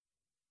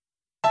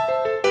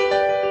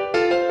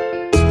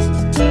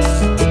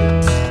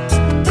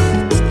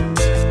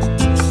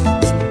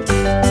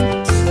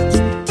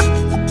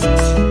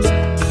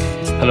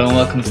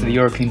welcome to the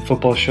European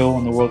Football Show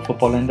on the World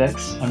Football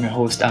Index. I'm your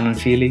host, Alan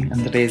Feely,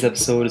 and today's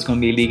episode is going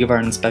to be a League of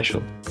Ireland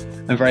special.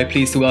 I'm very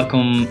pleased to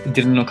welcome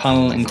Dylan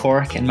O'Connell in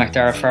Cork and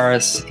McDara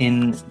Faris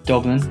in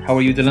Dublin. How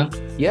are you, Dylan?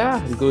 Yeah,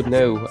 I'm good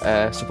now.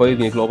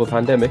 Surviving a global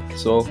pandemic,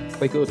 so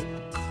quite good.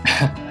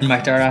 And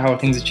McDara, how are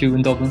things with you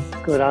in Dublin?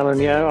 Good, Alan.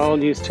 Yeah,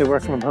 all used to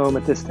working from home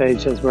at this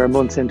stage as we're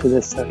months into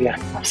this, so yeah.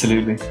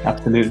 Absolutely.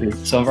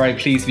 So I'm very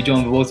pleased to be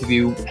joined by both of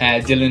you.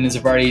 Dylan is a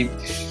very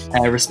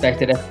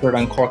respected expert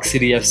on Cork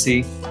City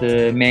FC,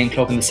 the main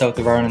club in the south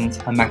of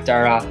Ireland, and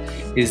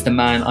McDara is the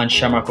man on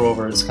Shamrock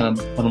Rovers, kind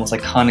of one of the most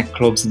iconic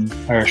clubs in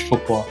Irish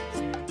football.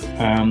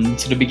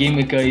 So to begin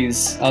with,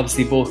 guys,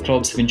 obviously both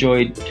clubs have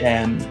enjoyed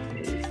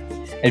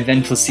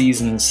eventful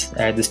seasons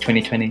this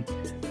 2020.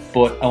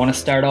 But I want to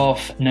start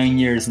off 9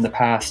 years in the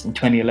past, in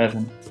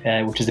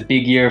 2011, which is a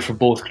big year for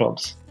both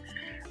clubs.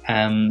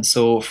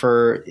 So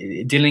for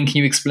Dylan, can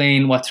you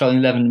explain what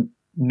 2011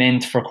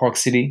 meant for Cork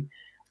City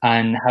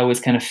and how it's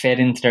kind of fed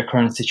into their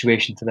current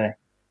situation today?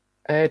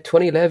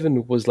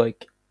 2011 was I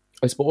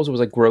suppose it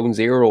was like ground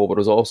zero, but it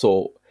was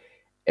also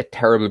a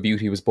terrible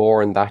beauty was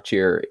born that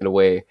year in a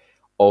way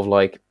of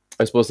I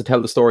suppose to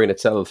tell the story in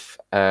itself,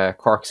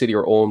 Cork City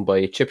were owned by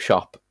a chip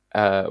shop,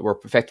 were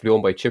effectively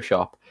owned by a chip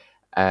shop.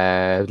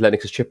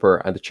 Lennox's chipper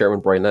and the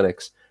chairman Brian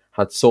Lennox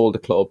had sold the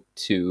club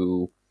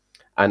to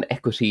an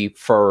equity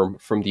firm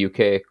from the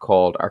UK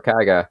called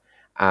Arcaga,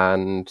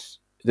 and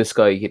this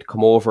guy had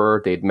come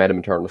over. They'd met him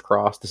in Turner's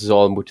Cross. This is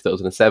all in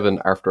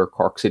 2007 after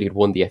Cork City had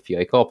won the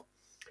FAI Cup.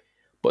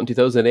 But in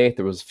 2008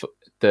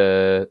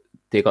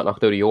 they got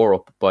knocked out of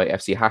Europe by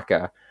FC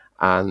Haka,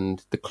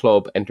 and the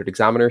club entered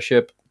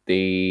examinership.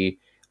 The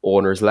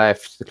owners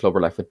left. The club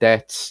were left with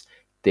debts.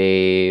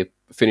 They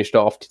finished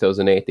off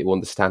 2008. They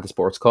won the Setanta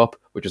Sports Cup,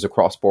 which is a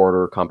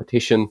cross-border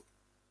competition.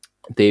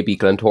 They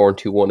beat Glentoran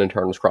 2-1 in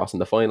Turner's Cross in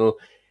the final.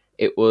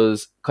 It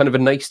was kind of a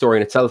nice story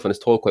in itself, and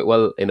it's told quite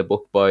well in a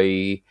book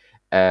by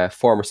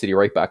former City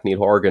right-back Neil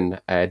Horgan,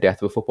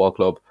 Death of a Football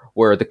Club,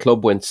 where the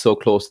club went so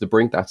close to the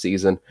brink that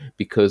season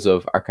because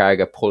of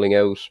Arcaga pulling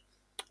out,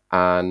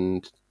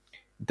 and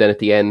then at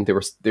the end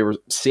they were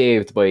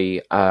saved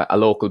by a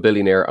local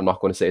billionaire. I'm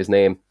not going to say his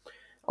name,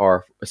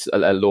 or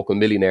a local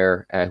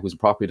millionaire who's a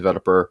property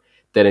developer.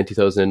 Then in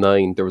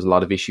 2009, there was a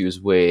lot of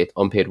issues with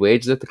unpaid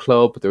wages at the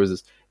club. There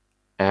was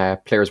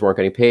players weren't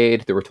getting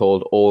paid. They were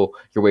told, "Oh,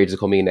 your wages are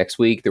coming in next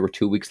week." They were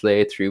 2 weeks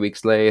late, 3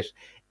 weeks late.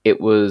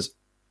 It was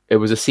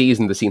a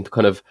season that seemed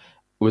to it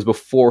was about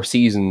 4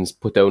 seasons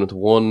put down into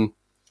one.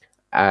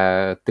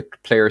 The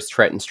players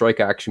threatened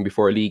strike action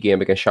before a league game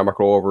against Shamrock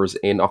Rovers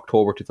in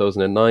October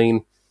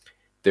 2009.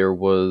 There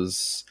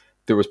was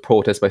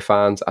protests by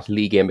fans at a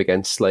league game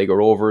against Sligo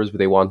Rovers, where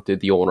they wanted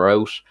the owner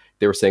out.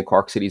 They were saying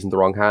Cork City's in the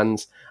wrong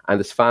hands. And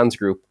this fans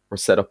group were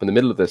set up in the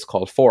middle of this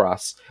called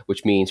FORAS,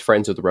 which means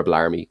Friends of the Rebel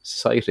Army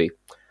Society.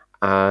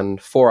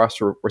 And FORAS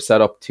were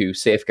set up to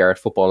safeguard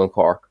football in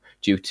Cork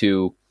due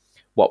to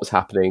what was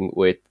happening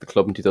with the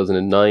club in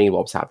 2009,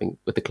 what was happening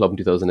with the club in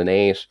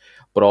 2008,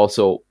 but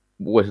also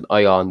with an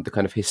eye on the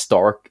kind of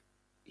historic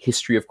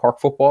history of Cork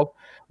football.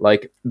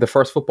 The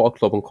first football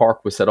club in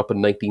Cork was set up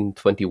in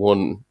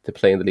 1921 to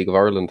play in the League of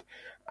Ireland.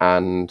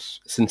 And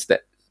since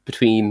that,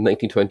 between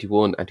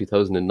 1921 and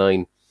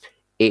 2009,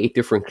 8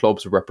 different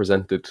clubs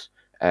represented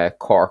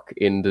Cork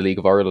in the League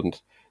of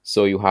Ireland.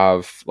 So you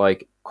have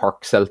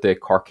Cork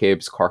Celtic, Cork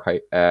Hibs, Cork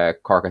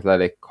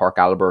Athletic, Cork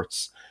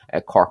Alberts,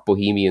 Cork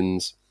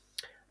Bohemians.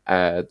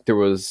 There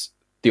was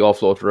the all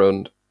float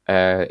around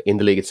in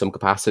the league in some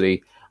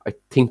capacity. I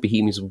think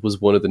Bohemians was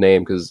one of the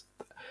names because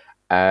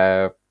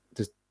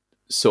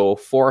so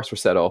FORAS were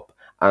set up,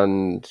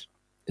 and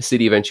the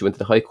city eventually went to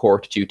the High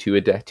Court due to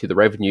a debt to the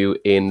revenue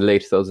in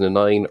late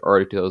 2009,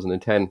 early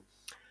 2010.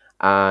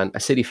 And a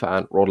City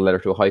fan wrote a letter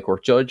to a High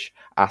Court judge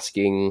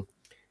saying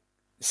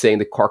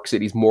that Cork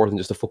City is more than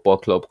just a football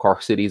club.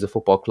 Cork City is a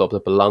football club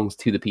that belongs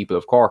to the people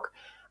of Cork.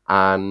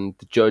 And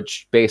the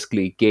judge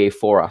basically gave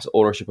FORAS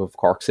ownership of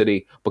Cork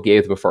City, but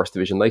gave them a First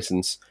Division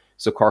licence.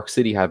 So Cork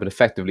City had been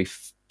effectively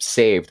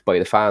saved by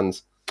the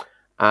fans.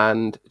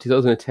 And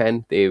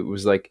 2010, they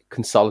was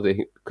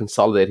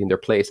consolidating their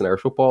place in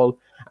Irish football.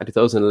 And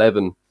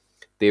 2011,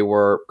 they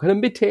were kind of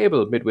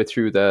mid-table midway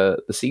through the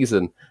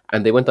season,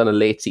 and they went on a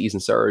late season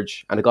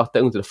surge, and it got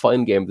down to the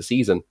final game of the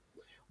season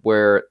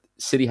where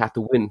City had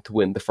to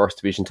win the First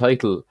Division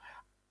title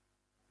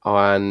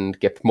and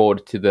get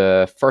promoted to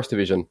the First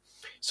Division.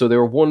 So they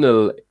were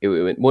 1-0. It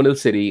went 1-0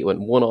 City. It went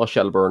 1-0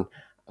 Shelbourne,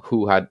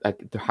 who had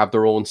have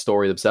their own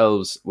story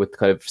themselves with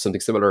kind of something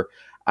similar.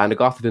 And it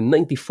got to the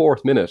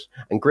 94th minute,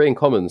 and Graham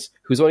Cummins,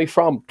 who's only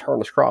from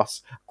Turner's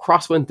Cross,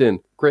 went in.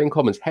 Graham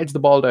Cummins heads the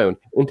ball down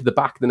into the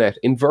back of the net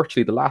in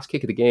virtually the last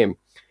kick of the game.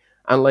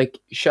 And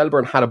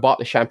Shelbourne had a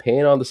bottle of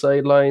champagne on the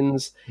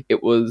sidelines.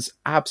 It was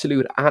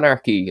absolute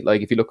anarchy,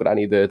 if you look at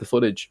any of the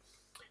footage.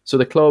 So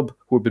the club,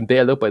 who had been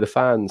bailed out by the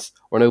fans,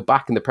 were now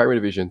back in the Premier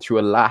Division through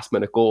a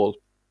last-minute goal.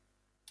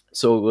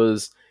 So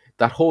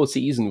that whole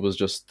season was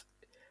just...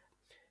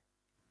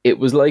 It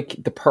was like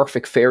the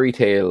perfect fairy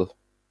tale,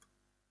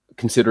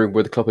 considering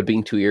where the club had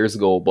been 2 years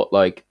ago. But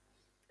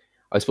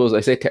I suppose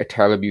I say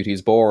Terrible Beauty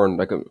is born,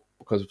 like,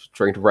 because I was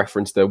trying to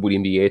reference the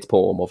William B. Yeats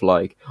poem of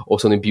like, oh,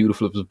 something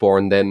beautiful was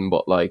born then,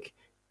 but like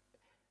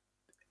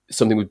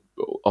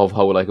of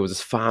how like it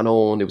was fan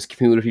owned, it was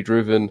community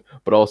driven,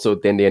 but also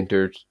then they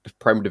entered the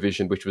Premier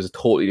Division, which was a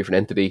totally different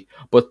entity.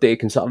 But they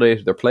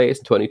consolidated their place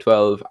in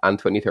 2012 and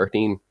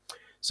 2013.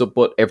 So,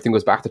 but everything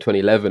goes back to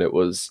 2011. It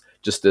was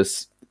just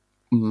this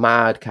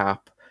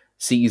madcap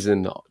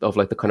season of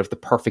like the kind of the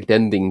perfect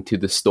ending to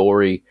the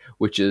story,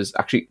 which is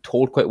actually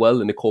told quite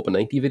well in the Copa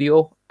 90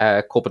 video.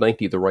 Copa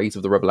 90, The Rise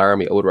of the Rebel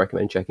Army. I would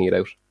recommend checking it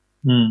out.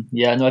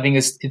 Yeah, no, I think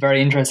it's a very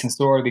interesting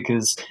story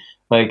because,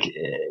 like,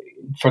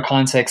 for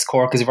context,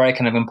 Cork is a very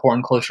kind of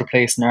important cultural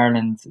place in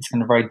Ireland. It's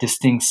kind of a very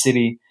distinct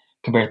city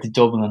compared to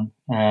Dublin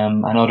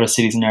and other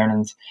cities in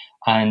Ireland.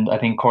 And I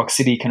think Cork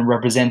City kind of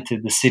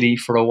represented the city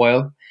for a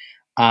while.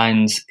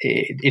 And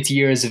its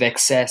years of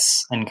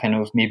excess and kind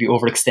of maybe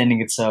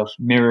overextending itself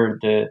mirrored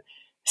the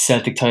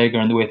Celtic Tiger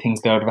and the way things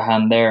got out of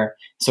hand there.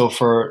 So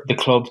for the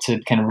club to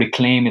kind of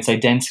reclaim its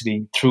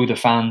identity through the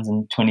fans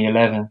in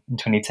 2011 and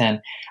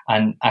 2010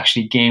 and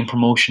actually gain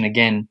promotion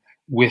again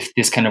with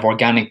this kind of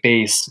organic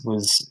base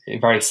was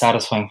very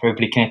satisfying for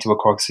everybody connected with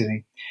Cork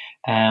City.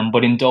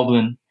 But in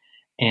Dublin,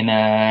 in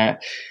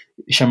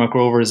Shamrock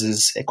Rovers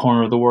is a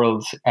corner of the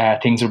world.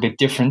 Things are a bit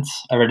different.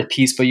 I read a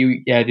piece by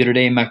you the other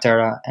day,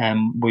 McDara,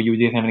 where you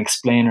did have an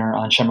explainer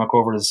on Shamrock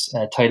Rovers'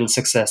 title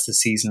success this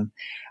season.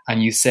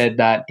 And you said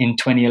that in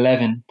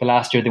 2011, the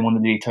last year they won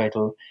the league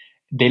title,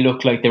 they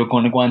looked like they were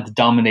going to go on to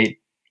dominate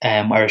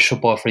Irish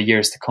football for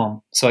years to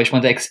come. So I just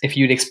want to, if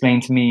you'd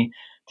explain to me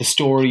the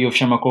story of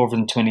Shamrock Rovers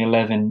in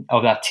 2011,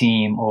 of that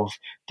team, of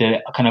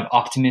the kind of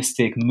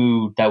optimistic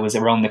mood that was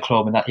around the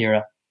club in that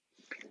era.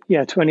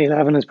 Yeah,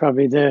 2011 is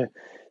probably the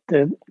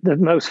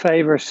most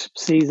favourite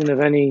season of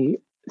any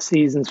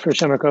seasons for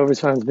Shamrock Rovers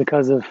fans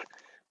because of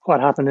what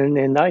happened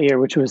in that year,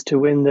 which was to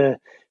win the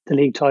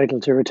league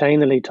title, to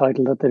retain the league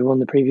title that they'd won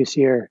the previous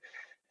year,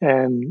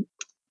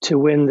 to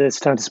win the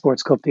Stanta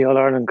Sports Cup, the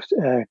All-Ireland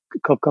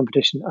Cup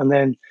competition, and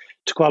then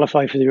to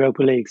qualify for the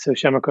Europa League. So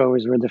Shamrock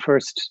Rovers were the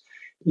first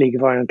League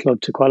of Ireland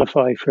club to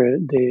qualify for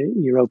the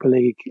Europa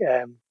League,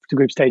 the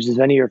group stages of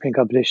any European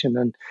competition.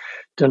 And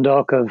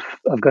Dundalk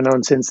have gone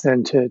on since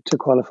then to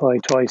qualify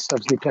twice,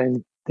 obviously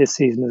playing this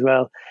season as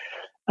well.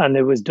 And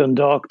it was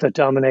Dundalk that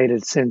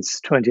dominated since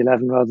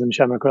 2011 rather than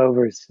Shamrock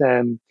Rovers.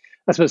 I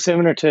suppose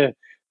similar to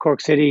Cork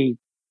City,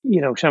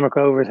 Shamrock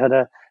Rovers had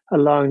a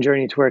long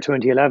journey to where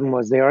 2011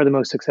 was. They are the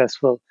most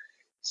successful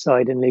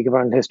side in League of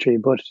Ireland history,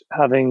 but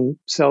having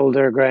sold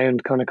their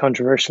ground kind of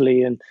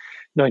controversially in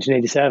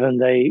 1987,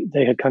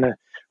 they had kind of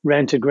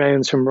rented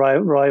grounds from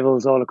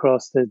rivals all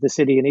across the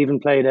city, and even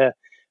played a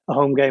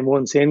home game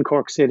once in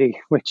Cork City,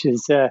 which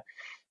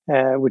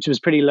was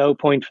pretty low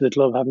point for the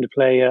club, having to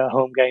play a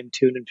home game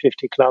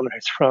 250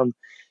 kilometers from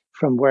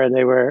where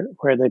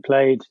they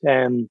played.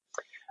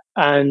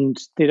 And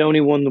they'd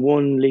only won the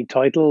one league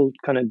title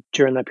kind of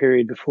during that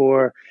period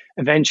before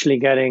eventually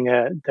getting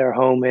their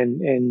home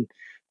in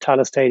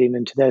Tallaght Stadium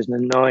in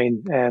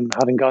 2009,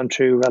 having gone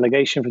through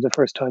relegation for the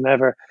first time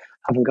ever,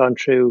 having gone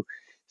through,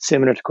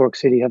 similar to Cork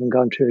City, having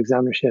gone through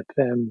examinership,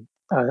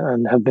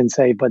 and have been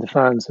saved by the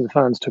fans. So the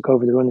fans took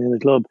over the running of the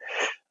club.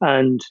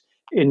 And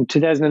in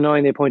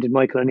 2009, they appointed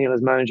Michael O'Neill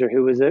as manager,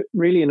 who was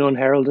really an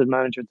unheralded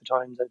manager at the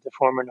time, the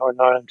former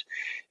Northern Ireland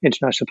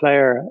international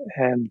player,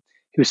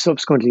 who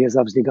subsequently has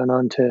obviously gone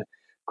on to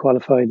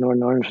qualify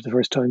Northern Ireland for the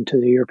first time to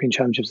the European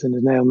Championships and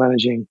is now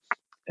managing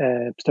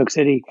Stoke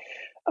City.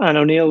 And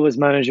O'Neill was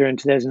manager in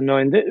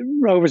 2009. The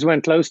Rovers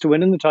went close to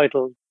winning the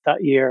title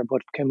that year,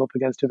 but came up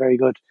against a very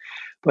good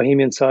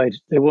Bohemian side.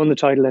 They won the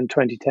title in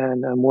 2010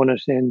 and won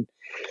it in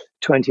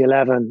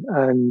 2011.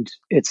 And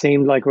it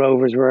seemed like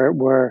Rovers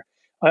were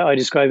I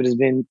describe it as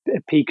being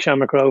peak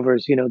Shamrock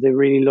Rovers. They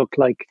really looked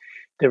like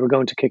they were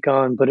going to kick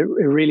on, but it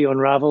really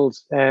unravelled.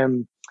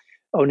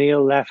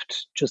 O'Neill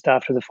left just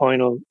after the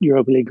final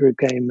Europa League group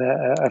game,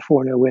 a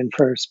 4-0 win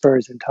for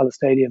Spurs in Tallaght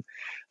Stadium.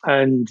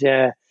 And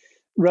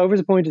Rovers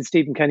appointed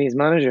Stephen Kenny as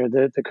manager,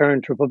 the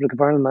current Republic of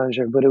Ireland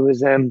manager, but it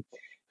was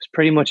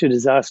pretty much a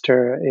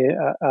disaster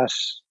at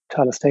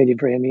Tallaght Stadium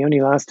for him. He only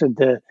lasted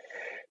the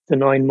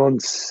 9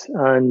 months,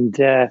 and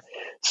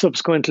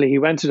subsequently he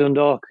went to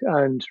Dundalk,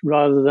 and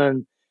rather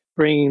than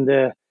bringing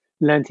the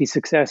lengthy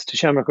success to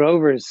Shamrock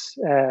Rovers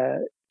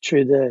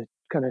through the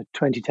kind of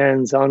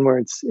 2010s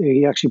onwards,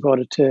 he actually brought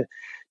it to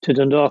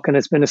Dundalk, and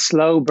it's been a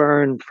slow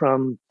burn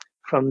from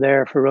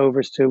there for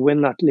Rovers to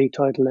win that league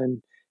title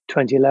in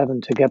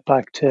 2011, to get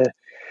back to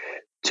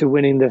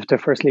winning their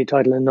first league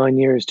title in 9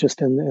 years,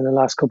 just in the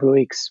last couple of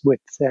weeks,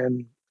 with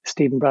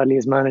Stephen Bradley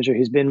as manager.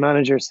 He's been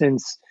manager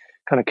since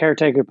kind of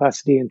caretaker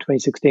capacity in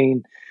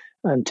 2016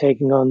 and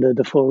taking on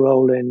the full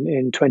role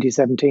in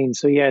 2017.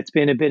 So yeah, it's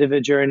been a bit of a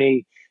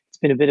journey. It's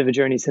been a bit of a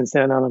journey since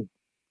then, Alan.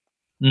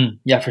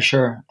 Yeah, for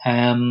sure.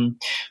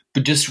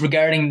 But just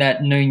regarding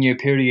that 9-year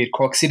period,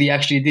 Cork City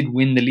actually did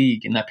win the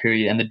league in that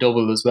period and the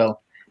double as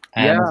well.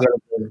 As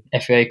well as the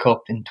FA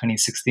Cup in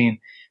 2016.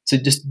 So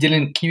just,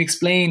 Dylan, can you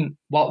explain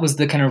what was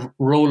the kind of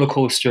roller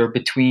coaster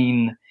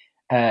between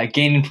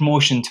gaining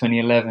promotion in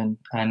 2011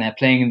 and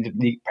playing in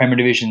the Premier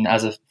Division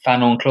as a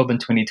fan-owned club in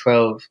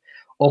 2012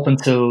 up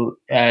until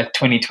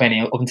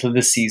 2020, up until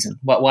this season.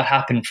 What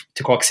happened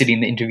to Cork City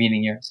in the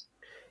intervening years?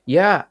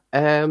 Yeah,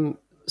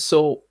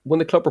 so when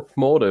the club were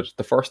promoted,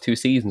 the first 2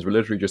 seasons were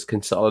literally just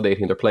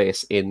consolidating their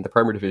place in the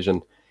Premier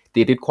Division.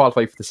 They did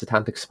qualify for the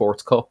Setanta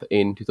Sports Cup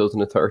in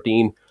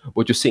 2013,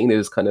 which was seen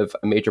as kind of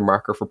a major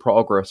marker for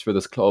progress for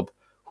this club,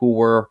 who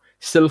were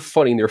still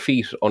finding their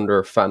feet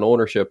under fan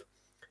ownership.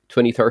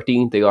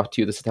 2013, they got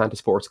to the Setanta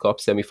Sports Cup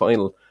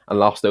semi-final and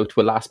lost out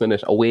to a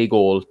last-minute away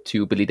goal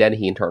to Billy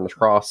Dennehy in Turner's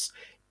Cross.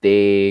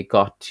 They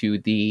got to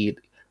the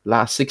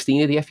last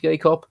 16 of the FAI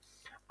Cup,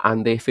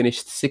 and they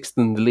finished 6th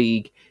in the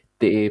league.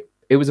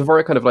 It was a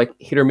very kind of like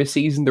hit or miss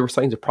season. There were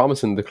signs of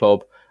promise in the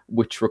club,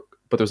 but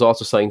there was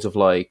also signs of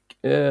like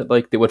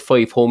they went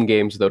 5 home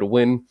games without a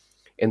win.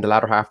 In the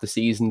latter half of the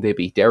season, they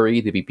beat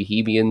Derry, they beat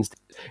Bohemians.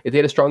 They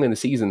had a strong end of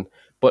the season,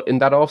 but in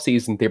that off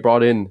season, they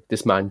brought in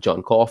this man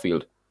John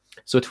Caulfield.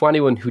 So to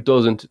anyone who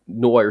doesn't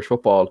know Irish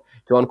football,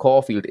 John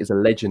Caulfield is a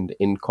legend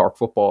in Cork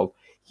football.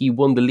 He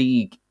won the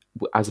league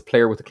as a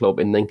player with the club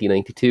in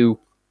 1992.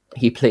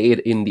 He played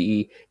in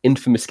the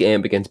infamous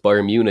game against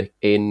Bayern Munich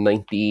in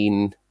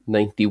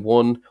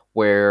 1991,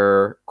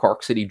 where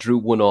Cork City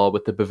drew 1-1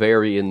 with the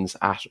Bavarians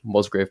at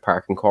Musgrave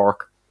Park in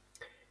Cork.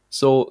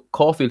 So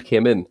Caulfield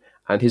came in,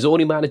 and his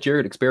only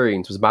managerial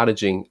experience was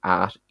managing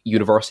at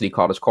University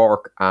College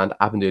Cork and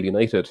Avondale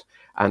United.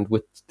 And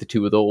with the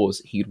two of those,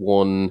 he'd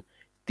won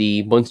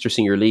the Munster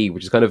Senior League,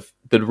 which is kind of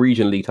the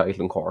regional league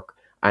title in Cork,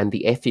 and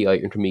the FAI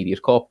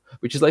Intermediate Cup,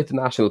 which is like the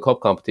national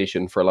cup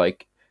competition for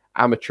like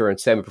amateur and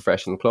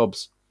semi-professional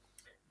clubs.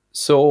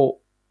 So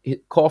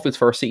Caulfield's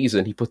first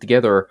season, he put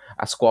together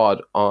a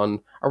squad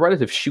on a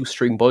relative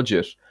shoestring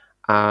budget,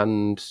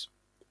 and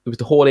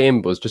the whole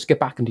aim was just get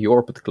back into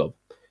Europe with the club.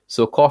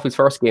 So Caulfield's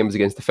first game was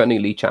against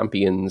defending league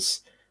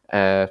champions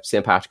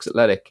St. Patrick's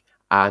Athletic,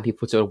 and he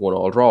puts out a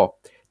 1-1 draw.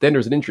 Then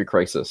there's an injury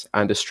crisis,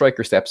 and a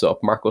striker steps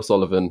up, Mark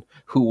O'Sullivan,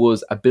 who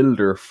was a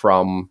builder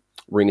from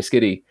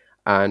Ringaskiddy,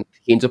 and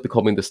he ends up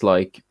becoming this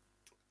like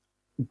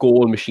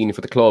goal machine for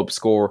the club.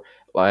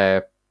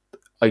 I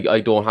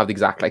don't have the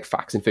exact like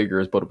facts and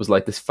figures, but it was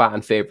like this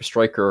fan favourite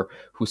striker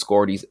who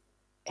scored these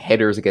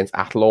headers against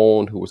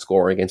Athlone, who was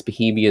scoring against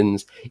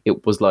Bohemians.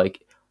 It was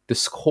like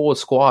this whole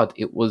squad.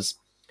 It was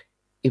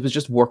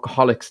just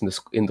workaholics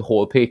in the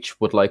whole pitch,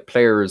 with like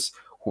players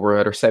who were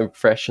either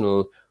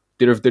semi-professional.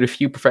 There are a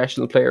few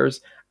professional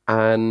players,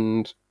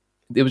 and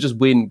it was just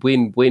win,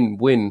 win, win,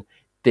 win.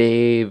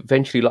 They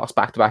eventually lost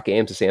back-to-back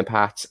games to St.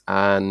 Pat's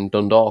and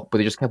Dundalk, but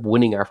they just kept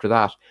winning after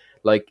that.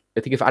 Like,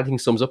 I think if anything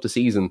sums up the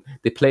season,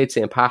 they played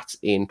St. Pat's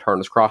in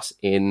Turner's Cross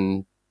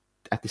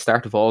at the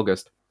start of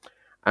August,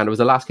 and it was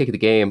the last kick of the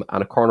game,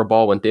 and a corner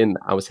ball went in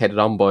and was headed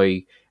on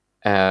by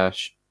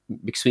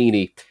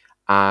McSweeney,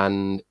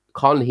 and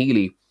Colin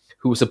Healy,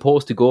 who was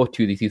supposed to go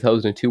to the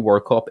 2002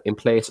 World Cup in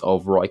place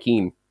of Roy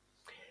Keane.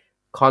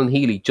 Colin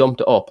Healy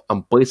jumped up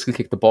and bicycle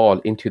kicked the ball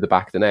into the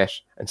back of the net,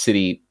 and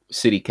City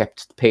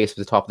kept pace for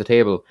the top of the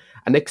table.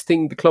 And next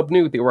thing the club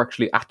knew, they were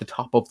actually at the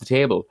top of the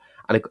table,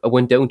 and it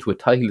went down to a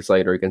title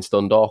decider against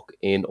Dundalk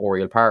in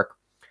Oriel Park,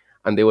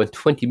 and they went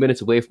 20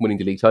 minutes away from winning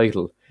the league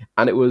title.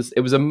 And it was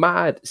a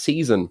mad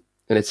season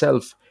in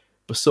itself.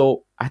 But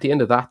so at the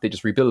end of that, they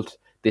just rebuilt.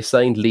 They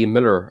signed Liam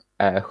Miller,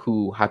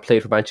 who had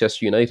played for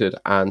Manchester United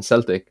and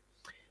Celtic.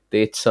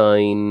 They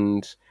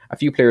signed a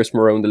few players from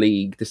around the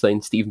league. They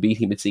signed Stephen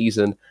Beattie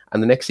mid-season,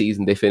 and the next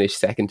season they finished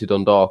second to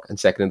Dundalk and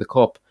second in the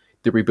Cup.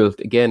 They rebuilt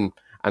again,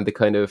 and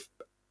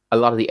a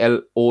lot of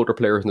the older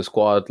players in the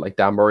squad, like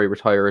Dan Murray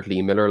retired,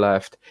 Liam Miller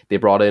left. They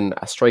brought in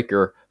a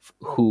striker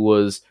who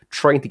was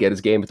trying to get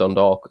his game at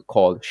Dundalk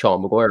called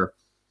Sean Maguire.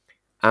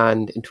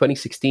 And in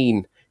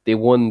 2016, they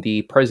won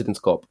the President's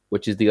Cup,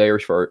 which is the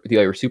Irish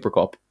Super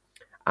Cup.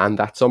 And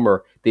that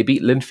summer, they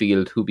beat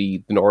Linfield, who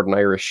be the Northern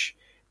Irish,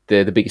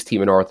 the biggest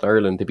team in Northern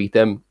Ireland. They beat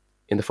them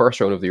in the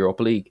first round of the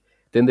Europa League.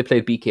 Then they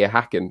played BK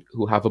Häcken,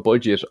 who have a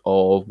budget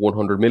of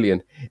 100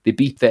 million. They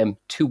beat them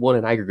 2-1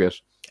 in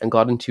aggregate and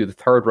got into the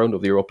third round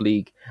of the Europa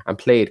League and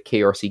played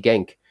KRC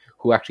Genk,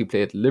 who actually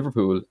played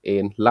Liverpool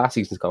in last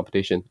season's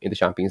competition in the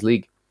Champions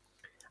League.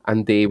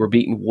 And they were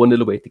beaten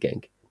 1-0 away to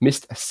Genk,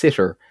 missed a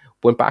sitter,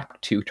 went back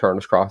to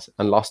Turner's Cross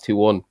and lost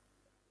 2-1.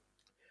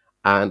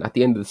 And at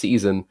the end of the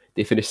season,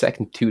 they finished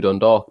second to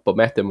Dundalk, but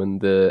met them in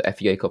the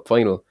FAI Cup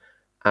final.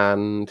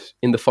 And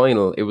in the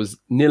final, it was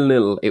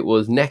 0-0. It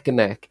was neck and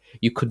neck.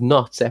 You could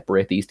not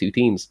separate these two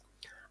teams.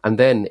 And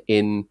then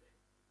in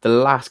the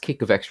last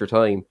kick of extra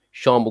time,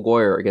 Sean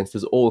Maguire against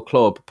his old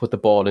club put the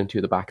ball into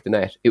the back of the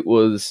net. It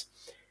was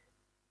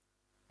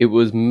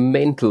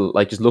mental,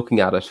 like just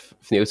looking at it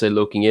from the outside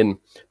looking in.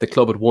 The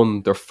club had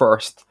won their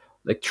first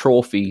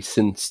trophy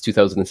since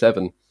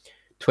 2007.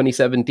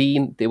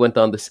 2017, they went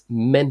on this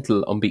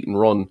mental unbeaten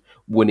run,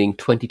 winning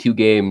 22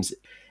 games.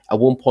 At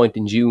one point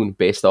in June,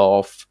 based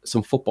off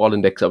some football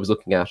index I was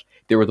looking at,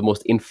 they were the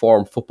most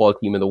informed football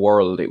team in the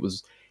world. It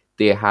was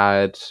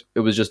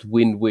just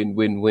win, win,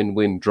 win, win,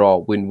 win, draw,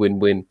 win, win,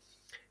 win.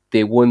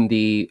 They won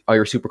the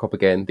Irish Super Cup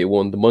again. They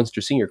won the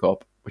Munster Senior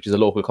Cup. which is a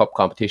local cup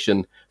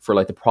competition for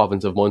like the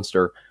province of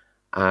Munster.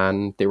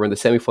 And they were in the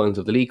semi-finals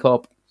of the League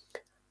Cup,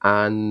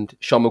 and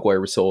Sean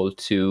Maguire was sold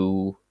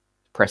to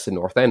Preston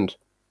North End.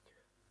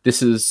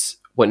 This is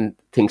when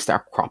things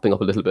start cropping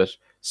up a little bit.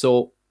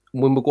 So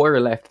when Maguire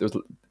left,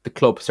 the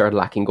club started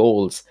lacking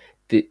goals.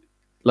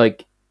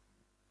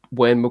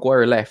 When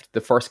Maguire left,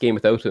 the first game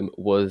without him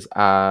was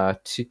a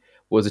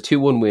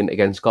 2-1 win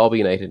against Galway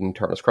United in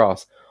Turner's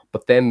Cross.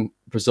 But then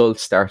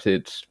results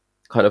started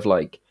kind of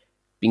like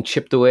being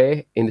chipped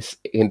away in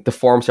the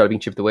form started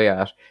being chipped away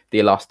at.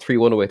 They lost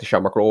 3-1 away to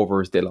Shamrock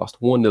Rovers. They lost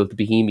 1-0 to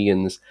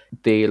Bohemians.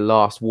 They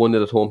lost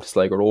 1-0 at home to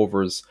Sligo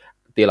Rovers.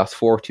 They lost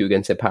 4-2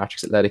 against St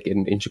Patrick's Athletic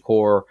in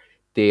Inchicore.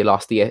 They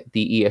lost the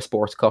ES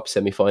Sports Cup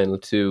semi-final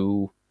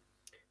to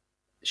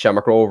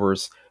Shamrock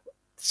Rovers.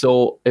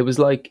 So it was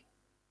like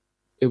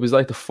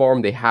the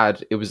form they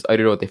had. It was, I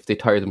don't know if they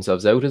tired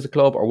themselves out as a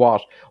club or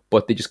what,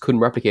 but they just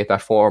couldn't replicate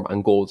that form,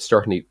 and goals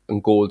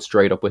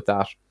dried up with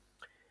that.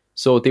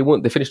 So they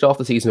finished off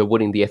the season by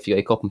winning the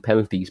FAI Cup in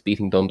penalties,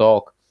 beating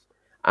Dundalk.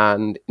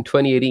 And in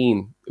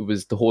 2018, it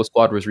was the whole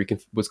squad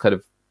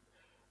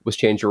was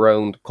changed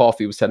around.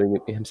 Coffey was telling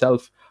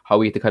himself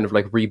how he had to kind of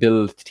like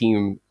rebuild the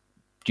team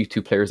due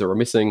to players that were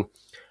missing.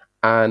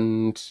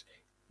 And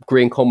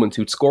Graham Cummins,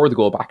 who'd scored the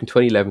goal back in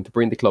 2011 to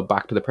bring the club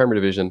back to the Premier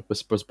Division,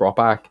 was brought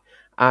back.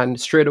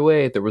 And straight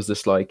away, there was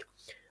this like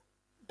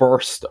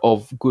burst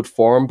of good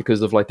form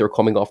because of like they were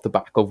coming off the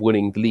back of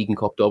winning the League and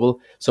Cup double,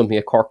 something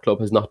a Cork club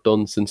has not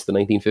done since the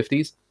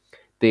 1950s.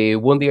 They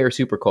won the Irish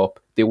Super Cup.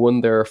 They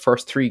won their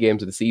first 3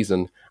 games of the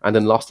season and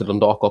then lost to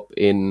Dundalk up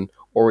in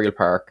Oriel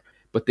Park.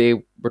 But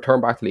they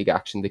returned back to league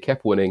action. They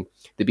kept winning.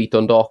 They beat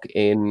Dundalk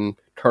in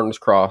Turner's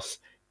Cross.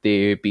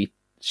 They beat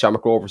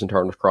Shamrock Rovers in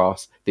Turner's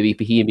Cross. They beat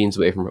Bohemians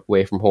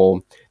away from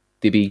home.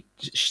 They beat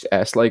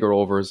Sligo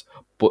Rovers.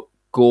 But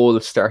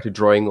goals started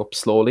drying up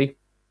slowly.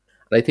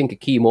 And I think a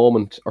key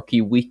moment or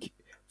key week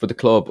for the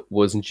club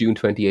was in June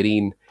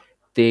 2018.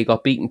 They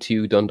got beaten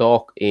to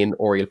Dundalk in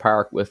Oriel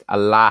Park with a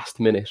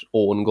last-minute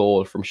own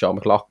goal from Sean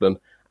McLaughlin.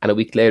 And a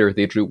week later,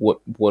 they drew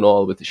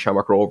 1-1 with the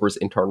Shamrock Rovers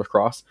in Turner's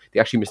Cross. They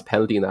actually missed a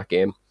penalty in that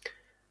game.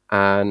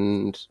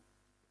 And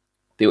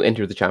they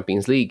entered the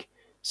Champions League.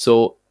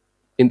 So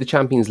in the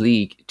Champions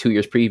League 2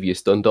 years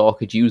previous, Dundalk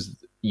had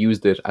used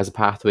it as a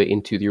pathway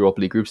into the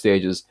Europa League group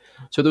stages.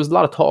 So there was a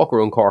lot of talk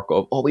around Cork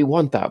of, we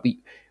want that.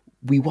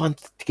 We want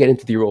to get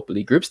into the Europa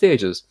League group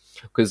stages,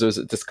 because there's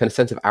this kind of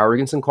sense of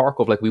arrogance in Cork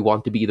of like, we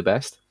want to be the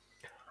best.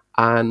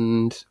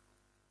 And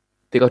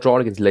they got drawn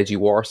against Legia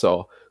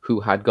Warsaw, who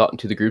had gotten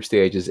to the group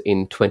stages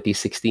in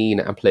 2016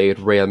 and played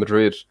Real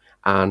Madrid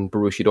and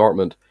Borussia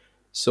Dortmund.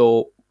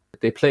 So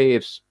they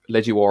played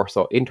Legia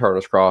Warsaw in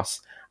Turner's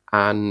Cross,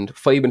 and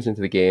 5 minutes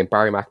into the game,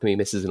 Barry McNamee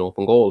misses an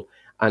open goal.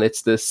 And it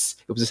was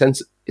a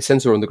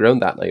sense around the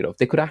ground that night of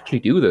they could actually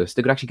do this.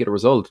 They could actually get a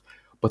result.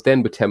 But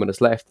then with 10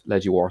 minutes left,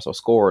 Legia Warsaw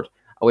scored.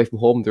 Away from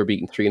home, they were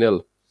beaten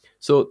 3-0.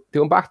 So they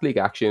went back to league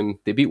action.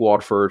 They beat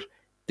Waterford.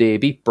 They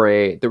beat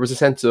Bray. There was a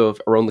sense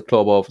of around the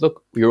club of,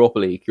 look, Europa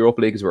League.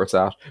 Europa League is where it's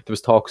at. There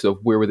was talks of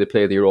where would they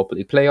play the Europa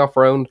League playoff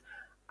round.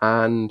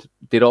 And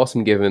they'd also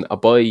been given a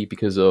bye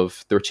because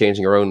of they were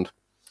changing around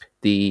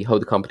how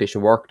the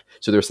competition worked.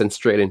 So they were sent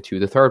straight into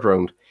the third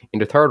round. In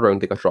the third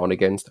round, they got drawn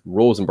against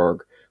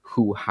Rosenborg,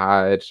 who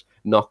had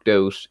knocked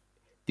out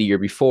the year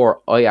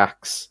before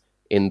Ajax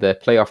in the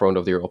playoff round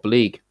of the Europa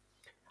League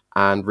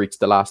and reached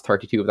the last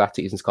 32 of that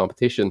season's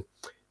competition.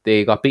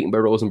 They got beaten by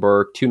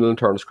Rosenborg, 2-0 in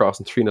Turner's Cross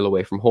and 3-0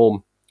 away from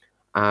home.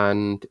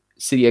 And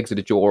City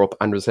exited Europe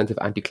and was a sense of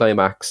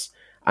anticlimax.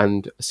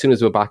 And as soon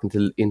as they went back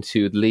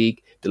into the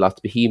league, they lost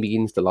to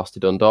Bohemians, they lost to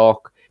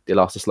Dundalk, they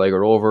lost to Sligo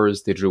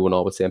Rovers, they drew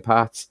 1-1 with St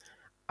Pat's.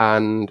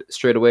 And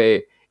straight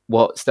away,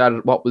 what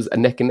was a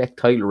neck-and-neck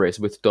title race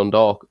with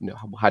Dundalk,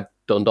 had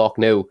Dundalk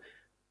now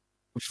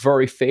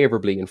very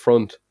favourably in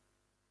front.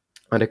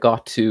 And it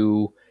got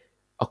to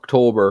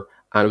October,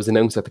 and it was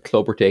announced that the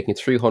club were taking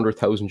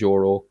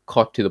 €300,000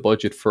 cut to the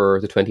budget for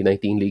the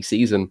 2019 league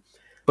season.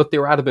 But they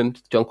were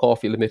adamant. John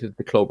Caulfield admitted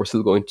the club were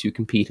still going to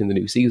compete in the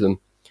new season.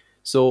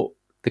 So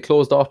they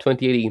closed off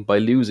 2018 by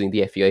losing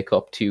the FAI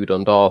Cup to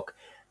Dundalk.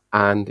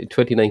 And in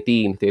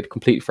 2019, they had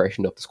completely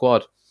freshened up the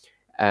squad.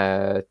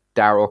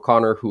 Darragh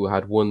O'Connor, who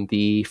had won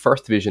the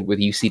first division with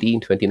UCD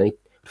in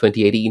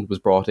 2018, was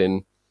brought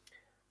in.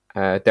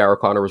 Darragh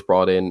O'Connor was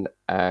brought in.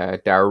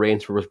 Darragh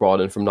Rainsford was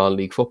brought in from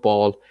non-league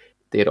football.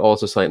 They had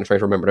also signed, I'm trying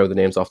to remember now the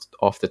names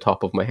off the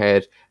top of my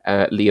head,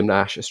 Liam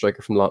Nash, a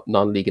striker from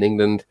non-league in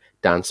England,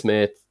 Dan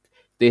Smith.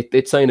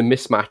 They'd signed a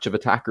mismatch of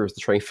attackers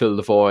to try and fill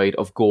the void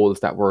of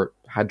goals that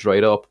had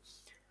dried up.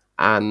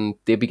 And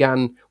they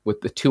began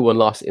with the 2-1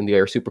 loss in the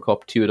Irish Super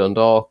Cup to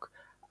Dundalk.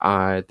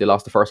 They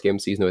lost the first game of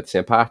the season with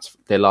St. Pat's.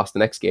 They lost the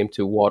next game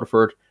to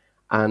Waterford.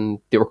 And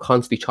they were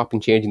constantly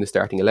chopping, changing the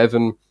starting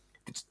 11.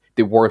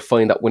 They weren't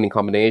finding that winning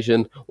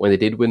combination. When they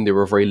did win, they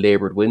were very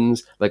laboured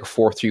wins, like a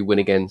 4-3 win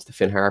against the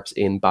Finn Harps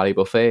in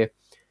Ballybuffet.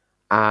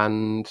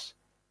 And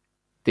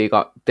they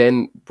got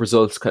then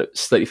results kind of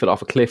slightly fell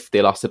off a cliff.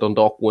 They lost to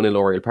Dundalk 1-0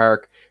 Oriel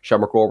Park.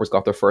 Shamrock Rovers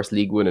got their first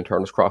league win in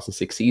Turner's Cross in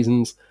 6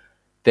 seasons.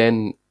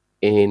 Then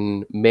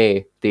in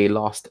May, they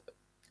lost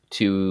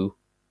to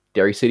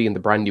Derry City in the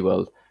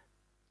Brandywell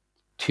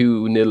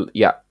 2-0.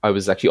 Yeah, I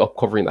was actually up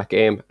covering that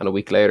game, and a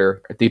week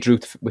later they drew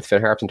with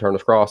Finn Harps and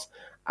Turner's Cross,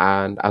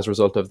 and as a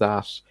result of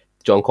that,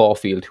 John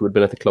Caulfield, who had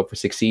been at the club for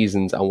 6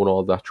 seasons and won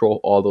all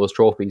those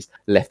trophies,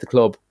 left the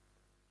club.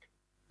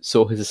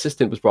 So his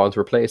assistant was brought in to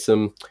replace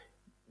him.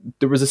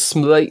 There was a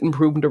slight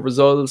improvement of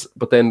results,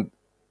 but then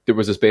there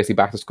was just basically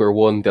back to square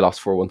one. They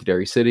lost 4-1 to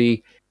Derry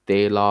City.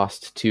 They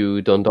lost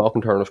to Dundalk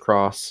and Turner's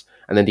Cross,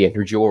 and then they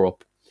entered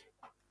Europe.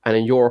 And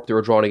in Europe, they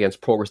were drawn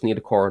against Progress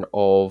Niederkorn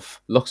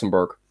of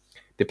Luxembourg.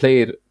 They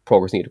played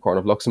Progress Niederkorn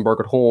of Luxembourg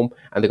at home,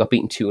 and they got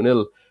beaten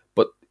 2-0.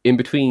 But in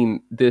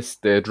between this,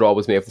 the draw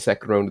was made for the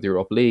second round of the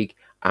Europa League,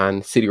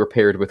 and City were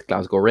paired with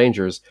Glasgow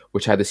Rangers,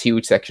 which had this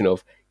huge section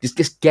of,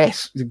 just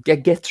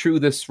get through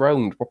this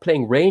round. We're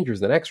playing Rangers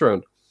in the next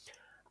round.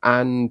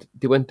 And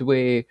they went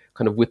away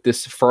kind of with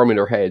this firm in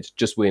their head,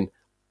 just win,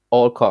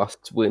 all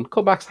costs win.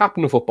 Comebacks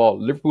happen in football.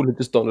 Liverpool had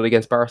just done it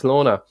against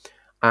Barcelona,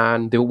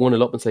 and they won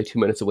it up inside 2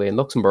 minutes away in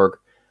Luxembourg,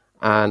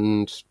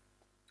 and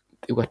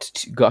they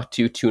got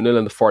to 2-0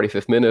 in the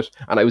 45th minute,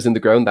 and I was in the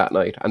ground that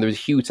night, and there was a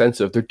huge sense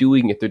of they're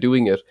doing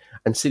it,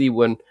 and City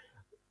went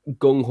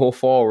gung-ho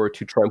forward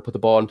to try and put the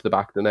ball into the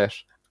back of the net,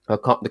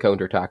 caught the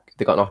counter-attack.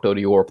 They got knocked out of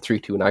Europe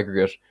 3-2 in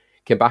aggregate,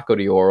 came back out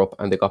of Europe,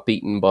 and they got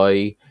beaten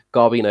by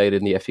Galway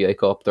United in the FAI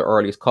Cup, their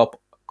earliest cup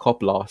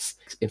loss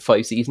in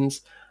 5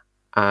 seasons.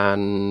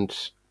 And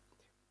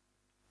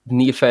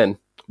Neil Fenn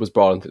was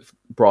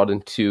brought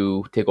in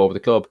to take over the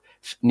club.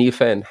 Neil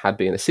Fenn had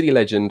been a City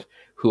legend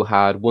who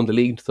had won the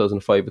league in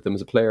 2005 with them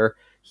as a player.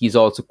 He's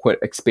also quite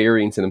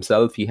experienced in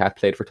himself. He had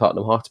played for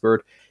Tottenham Hotspur.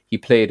 He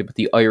played with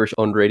the Irish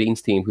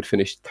under-18s team, who'd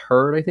finished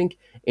third, I think,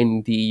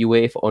 in the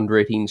UEFA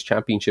under-18s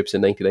championships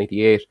in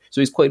 1998. So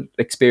he's quite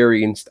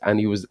experienced, and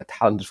he was a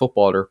talented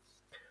footballer.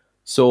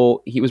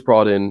 So he was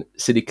brought in.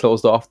 City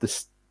closed off the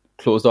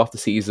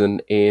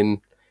season in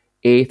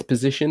 8th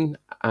position.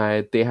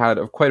 He had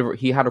quite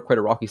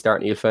a rocky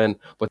start, Neil Fenn,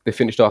 but they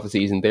finished off the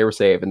season. They were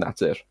saved, and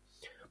that's it.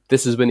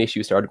 This is when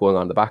issues started going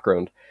on in the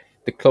background.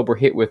 The club were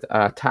hit with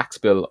a tax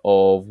bill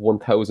of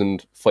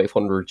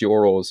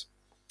 €1,500,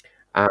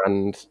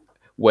 and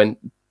when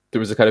there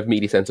was a kind of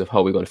meaty sense of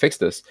how we're going to fix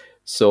this.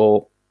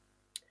 So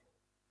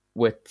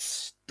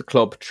with the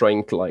club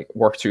trying to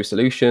work through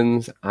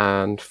solutions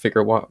and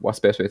figure what's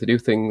the best way to do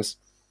things,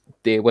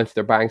 they went to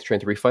their banks trying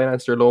to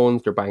refinance their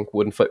loans. Their bank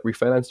wouldn't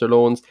refinance their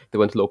loans. They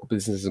went to local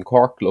businesses in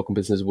Cork. Local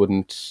businesses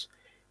wouldn't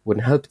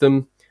help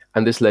them,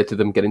 and this led to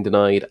them getting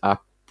denied a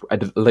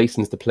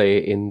license to play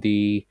in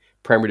the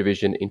Premier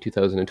Division in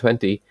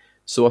 2020.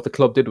 So what the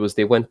club did was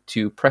they went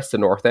to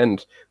Preston North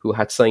End, who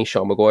had signed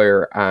Sean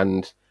Maguire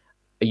and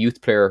a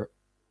youth player,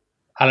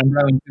 Alan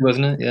Brown,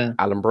 wasn't it? Yeah,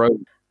 Alan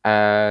Brown.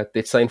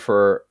 They'd signed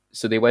for,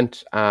 so they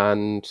went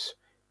and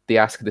they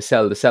asked to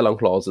sell the sell-on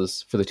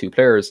clauses for the two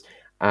players.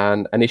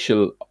 An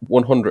initial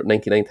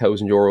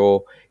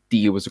 €199,000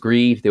 deal was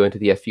agreed. They went to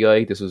the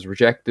FAI. This was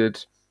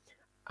rejected,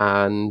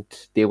 and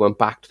they went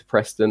back to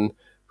Preston,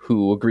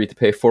 who agreed to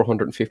pay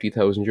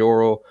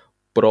 €450,000,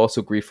 but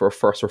also agreed for a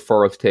first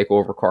referral to take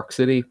over Cork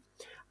City.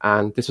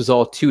 And this was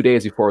all 2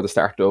 days before the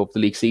start of the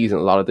league season.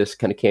 A lot of this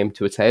kind of came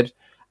to its head.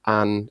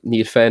 And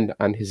Neil Fenn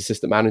and his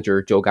assistant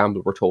manager, Joe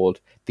Gamble, were told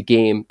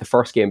the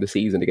first game of the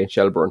season against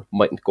Shelbourne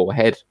mightn't go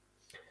ahead.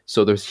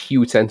 So there's a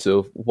huge sense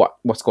of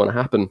what's going to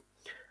happen.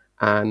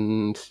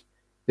 And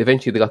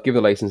eventually they got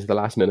given the license at the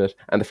last minute.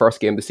 And the first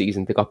game of the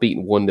season, they got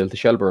beaten 1-0 to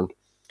Shelbourne.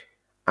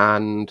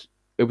 And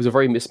it was a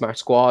very mismatched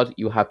squad.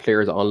 You had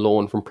players on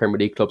loan from Premier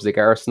League clubs like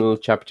Arsenal,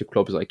 Championship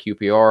clubs like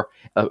QPR.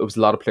 It was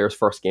a lot of players'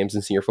 first games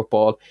in senior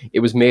football.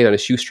 It was made on a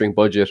shoestring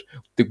budget.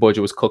 The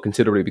budget was cut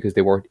considerably because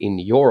they weren't in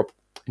Europe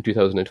in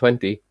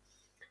 2020.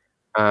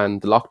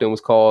 And the lockdown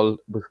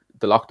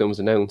was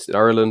announced in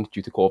Ireland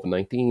due to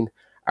COVID-19.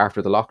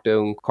 After the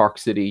lockdown, Cork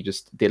City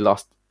they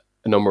lost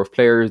a number of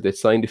players. They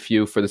signed a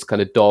few for this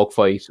kind of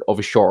dogfight of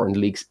a shortened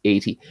league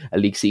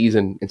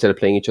season. Instead of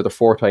playing each other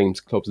 4 times,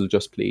 clubs will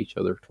just play each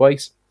other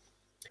twice.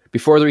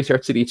 Before the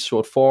restart, City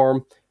showed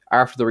form.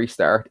 After the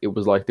restart, it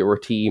was like they were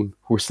a team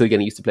who were still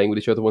getting used to playing with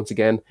each other once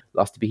again.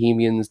 Lost to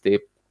Bohemians. They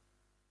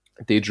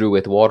drew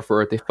with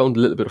Waterford. They found a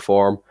little bit of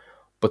form,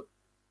 but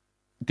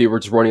they were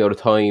just running out of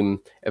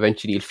time.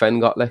 Eventually, Neil Fenn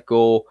got let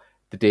go.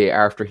 The day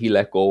after he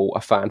let go,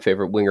 a fan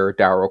favourite winger,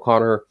 Darragh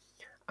O'Connor.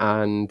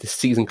 And the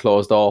season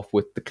closed off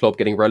with the club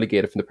getting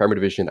relegated from the Premier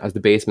Division as the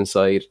basement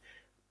side.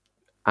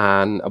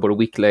 And about a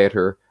week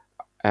later,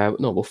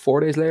 about 4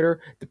 days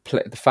later,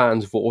 the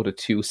fans voted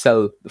to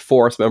sell, the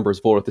Forest members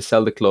voted to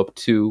sell the club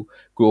to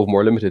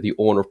Grovemore Limited, the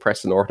owner of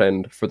Preston North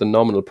End, for the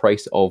nominal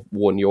price of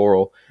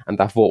 €1. And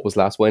that vote was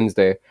last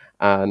Wednesday.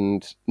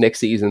 And next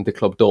season, the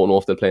club don't know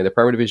if they'll play in the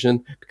Premier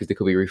Division because they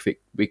could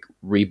be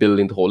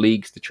rebuilding the whole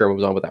leagues. The chairman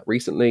was on with that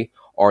recently.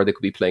 Or they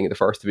could be playing in the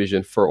First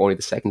Division for only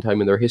the second time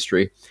in their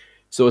history.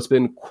 So it's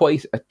been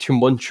quite a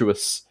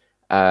tumultuous,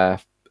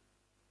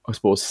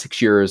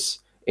 6 years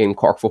in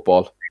Cork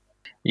football.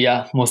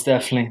 Yeah, most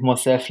definitely,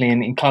 most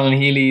definitely. And Colin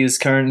Healy is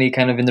currently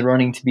kind of in the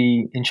running to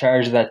be in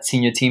charge of that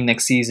senior team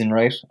next season,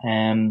 right?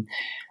 And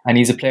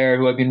he's a player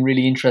who I've been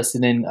really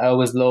interested in. I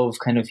always love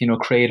kind of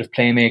creative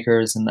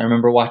playmakers, and I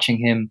remember watching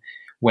him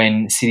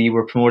when City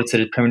were promoted to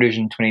the Premier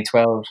Division in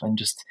 2012, and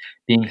just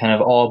being kind of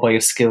awed by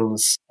his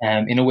skills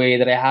in a way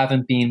that I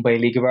haven't been by a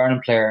League of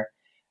Ireland player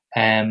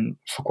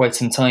for quite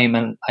some time,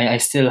 and I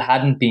still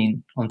hadn't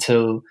been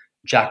until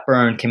Jack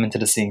Byrne came into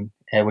the scene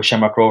with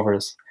Shamrock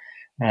Rovers.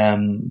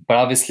 But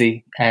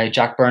obviously,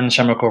 Jack Byrne and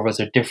Shamrock Rovers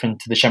are different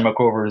to the Shamrock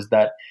Rovers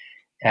that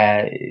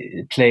uh,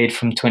 played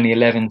from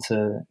 2011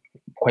 to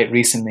quite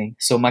recently.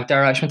 So,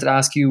 McDara, I just wanted to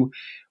ask you,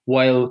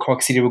 while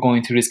Cork City were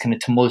going through this kind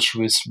of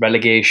tumultuous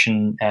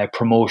relegation,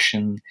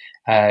 promotion,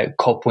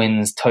 cup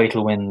wins,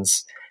 title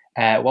wins,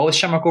 what was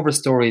Shamrock Rovers'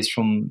 stories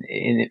for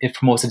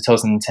most of the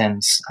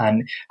 2010s,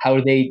 and how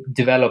did they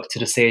develop to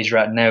the stage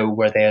right now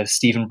where they have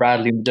Stephen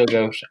Bradley in the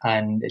dugout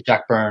and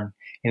Jack Byrne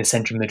in the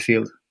central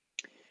midfield?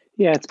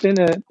 Yeah, it's been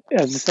as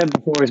I said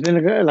before, it's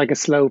been like a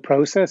slow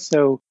process.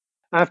 So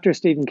after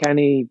Stephen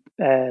Kenny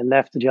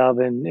left the job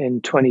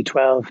in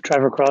 2012,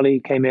 Trevor Crawley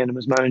came in and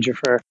was manager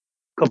for a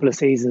couple of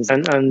seasons,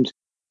 and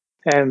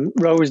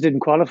Rovers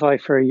didn't qualify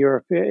for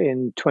Europe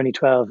in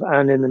 2012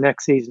 and in the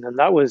next season, and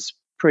that was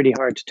pretty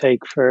hard to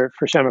take for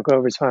Shamrock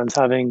Rovers fans,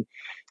 having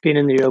been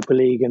in the Europa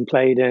League and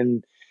played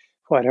in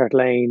White Hart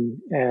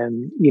Lane,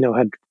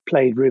 had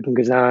played Rubin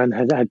Kazan,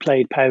 had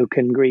played PAOK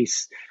in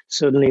Greece.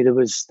 Suddenly there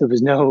was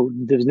no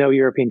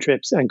European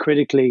trips, and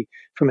critically,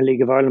 from a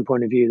League of Ireland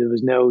point of view, there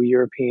was no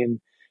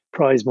European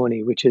prize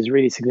money, which is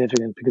really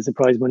significant because the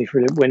prize money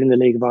for winning the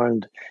League of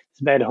Ireland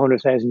is about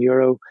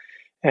 €100,000,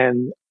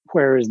 and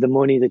whereas the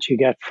money that you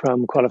get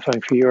from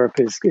qualifying for Europe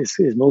is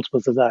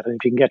multiples of that. And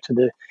if you can get to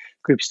the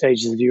group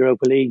stages of the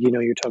Europa League,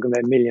 you're talking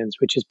about millions,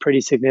 which is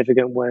pretty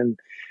significant when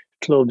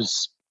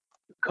clubs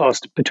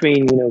cost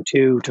between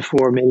 2 to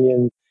 4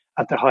 million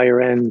at the higher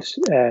end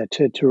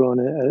to run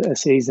a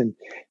season.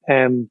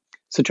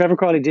 So Trevor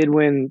Crawley did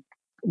win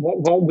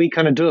what we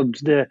kind of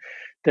dubbed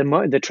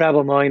the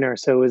treble minor.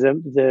 So it was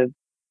the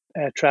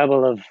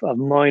treble of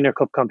minor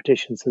cup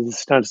competitions, so the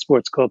Standard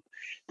Sports Cup,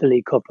 the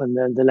League Cup, and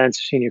then the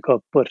Leinster Senior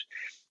Cup. But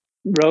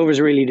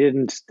Rovers really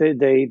didn't.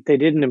 They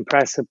didn't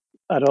impress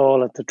at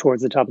all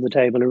towards the top of the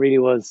table. It really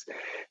was,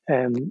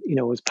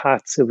 it was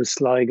Pats, it was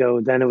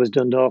Sligo, then it was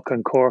Dundalk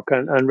and Cork,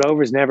 and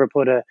Rovers never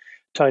put a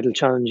title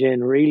challenge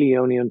in really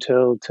only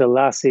until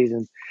last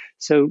season.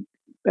 So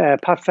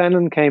Pat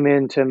Fenlon came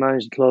in to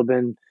manage the club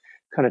in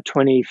kind of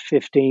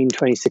 2015,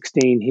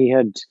 2016. He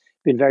had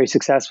been very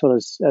successful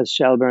as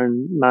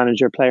Shelbourne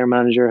player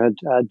manager,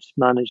 had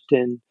managed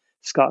in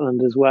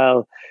Scotland as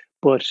well.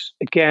 But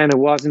again, it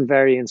wasn't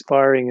very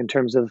inspiring in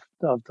terms of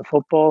the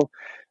football.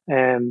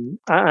 And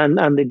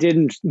they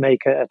didn't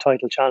make a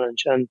title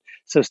challenge. And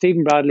so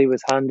Stephen Bradley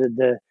was handed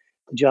the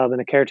job in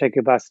a caretaker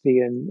capacity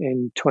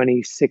in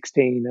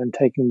 2016 and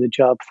taking the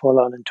job full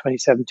on in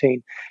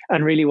 2017.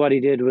 And really what he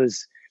did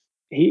was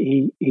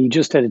he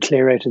just had a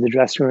clear out of the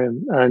dressing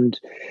room. And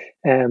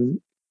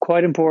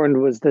quite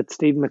important was that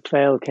Stephen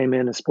McPhail came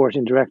in as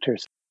sporting director.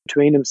 So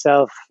between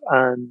himself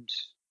and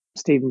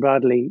Stephen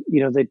Bradley,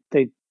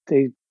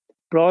 they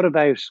brought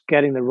about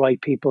getting the right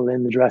people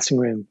in the dressing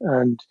room.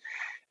 And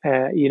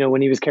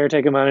when he was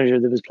caretaker manager,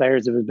 there was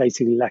players that was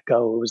basically let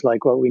go. It was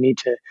like, well, we need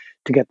to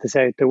get this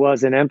out. There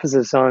was an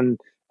emphasis on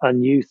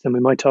youth, and we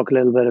might talk a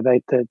little bit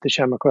about the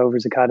Shamrock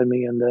Rovers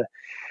Academy and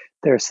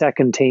their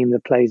second team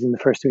that plays in the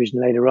first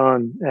division later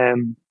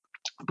on.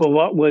 But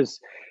what was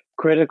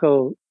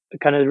critical,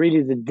 kind of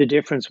really the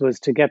difference,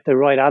 was to get the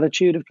right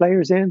attitude of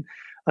players in,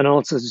 and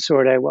also to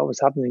sort out what was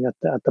happening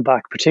at the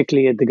back,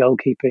 particularly at the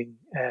goalkeeping.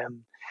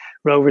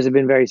 Rovers have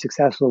been very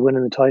successful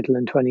winning the title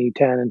in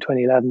 2010 and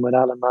 2011 with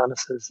Alan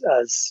Manus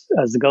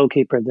as the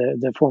goalkeeper,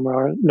 the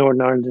former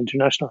Northern Ireland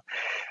international.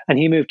 And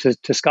he moved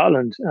to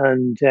Scotland.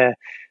 And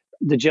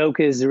the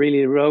joke is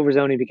really the Rovers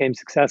only became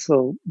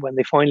successful when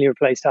they finally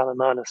replaced Alan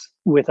Manus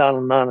with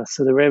Alan Manus.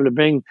 So they were able to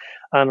bring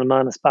Alan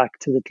Manus back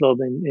to the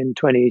club in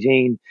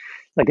 2018.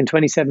 Like in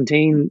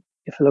 2017,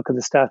 if you look at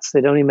the stats,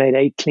 they'd only made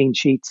 8 clean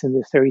sheets in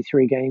the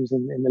 33 games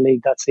in the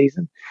league that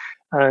season.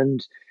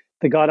 And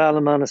they got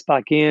Alan Manus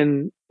back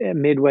in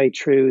midway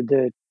through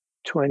the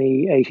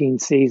 2018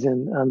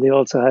 season, and they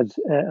also had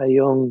a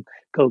young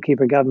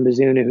goalkeeper, Gavin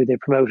Bazuna, who they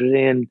promoted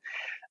in,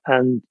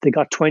 and they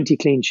got 20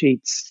 clean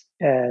sheets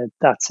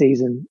that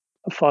season.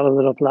 Followed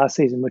it up last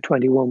season with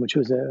 21, which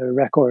was a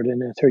record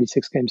in a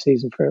 36-game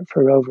season for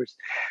Rovers.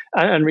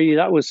 And really,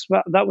 that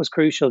was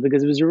crucial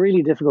because it was a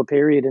really difficult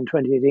period in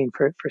 2018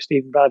 for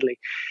Stephen Bradley,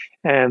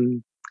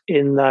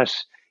 in that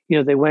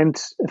they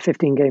went a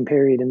 15-game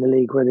period in the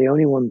league where they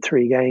only won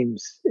 3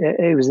 games.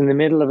 It was in the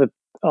middle of a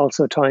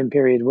also time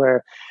period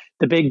where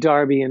the big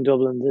derby in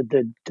Dublin,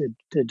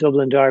 the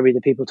Dublin derby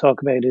that people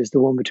talk about, is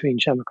the one between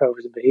Shamrock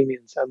Rovers and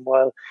Bohemians. And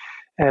while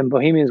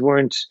Bohemians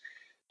weren't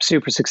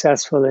super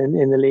successful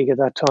in the league at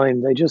that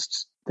time,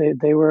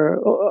 they were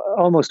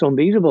almost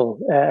unbeatable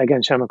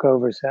against Shamrock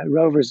Rovers.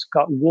 Rovers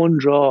got 1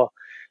 draw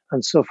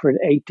and suffered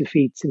 8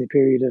 defeats in a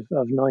period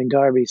of 9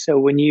 derbies. So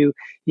when you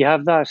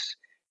have that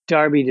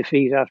derby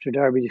defeat after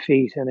derby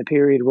defeat, and a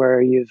period where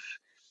you've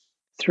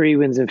 3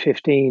 wins in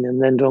 15,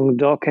 and then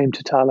Dundalk came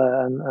to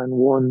Tala and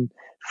won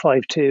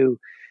 5-2.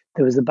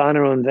 There was a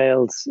banner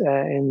unveiled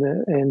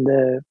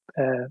in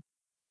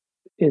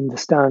the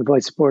stand by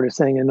supporters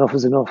saying enough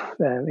is enough.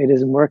 It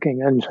isn't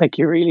working, and like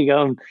you're really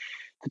going.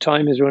 The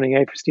time is running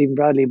out for Stephen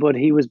Bradley, but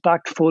he was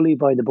backed fully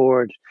by the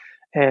board,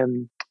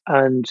 and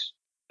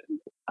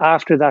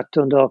after that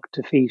Dundalk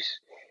defeat,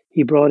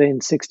 he brought in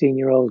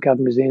 16-year-old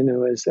Gavin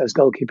Bazunu as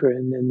goalkeeper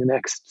in the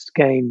next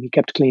game. He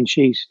kept a clean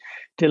sheet.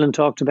 Dylan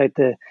talked about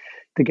the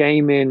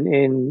game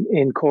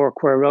in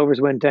Cork where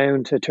Rovers went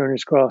down to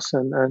Turner's Cross,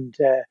 and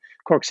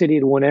Cork City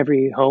had won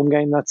every home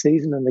game that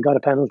season, and they got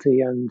a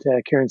penalty, and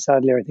Kieran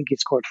Sadler, I think he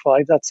scored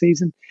 5 that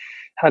season,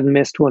 hadn't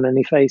missed one, and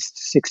he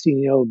faced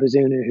 16-year-old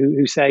Bazunu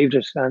who saved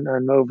it,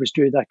 and Rovers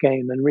drew that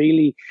game. And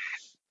really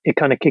it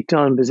kind of kicked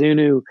on.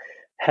 Bazunu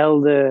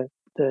held the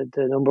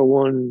number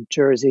 1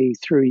 jersey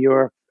through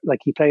Europe. Like,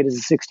 he played as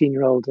a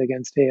 16-year-old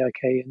against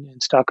AIK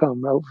in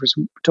Stockholm. Rovers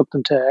took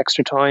them to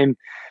extra time,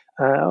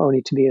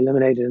 only to be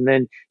eliminated. And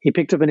then he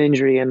picked up an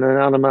injury, and then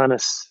Alan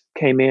Manis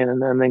came in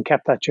and then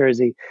kept that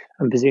jersey.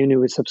 And Bazunu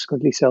was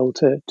subsequently sold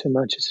to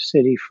Manchester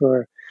City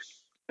for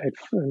about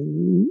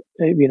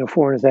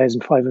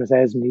 400,000,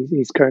 500,000.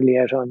 He's currently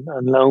out on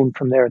loan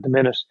from there at the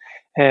minute.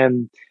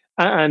 And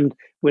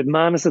with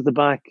Manis at the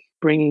back,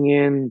 bringing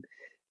in,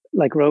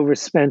 like, Rovers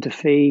spent a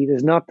fee.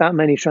 There's not that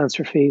many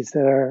transfer fees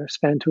that are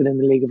spent within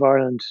the League of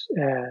Ireland.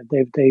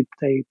 They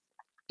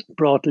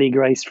brought Lee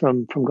Grace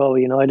from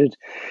Galway United.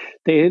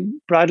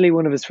 Bradley,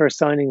 one of his first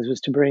signings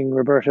was to bring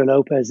Roberto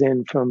Lopez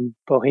in from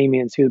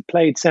Bohemians, who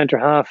played centre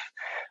half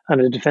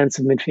and a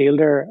defensive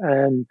midfielder.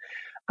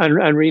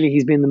 And really,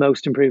 he's been the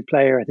most improved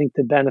player. I think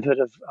the benefit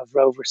of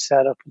Rovers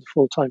setup, the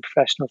full-time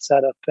professional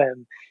setup,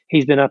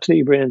 he's been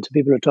absolutely brilliant.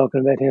 People are talking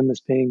about him as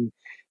being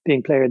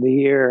player of the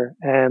year.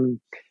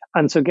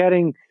 And so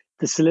getting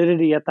the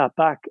solidity at that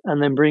back,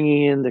 and then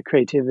bringing in the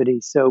creativity.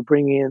 So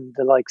bringing in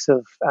the likes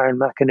of Aaron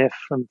McAniff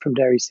from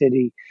Derry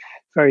City,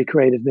 very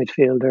creative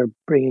midfielder,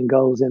 bringing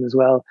goals in as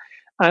well.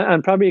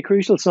 And probably a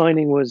crucial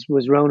signing was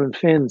Ronan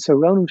Finn. So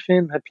Ronan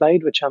Finn had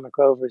played with Shamrock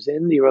Rovers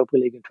in the Europa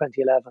League in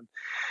 2011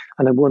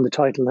 and had won the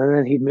title. And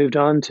then he'd moved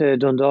on to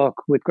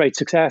Dundalk with great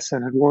success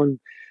and had won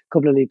a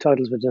couple of league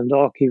titles with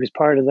Dundalk. He was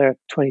part of their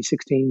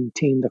 2016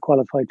 team that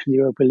qualified for the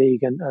Europa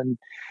League. And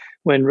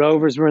when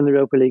Rovers were in the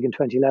Europa League in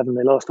 2011,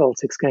 they lost all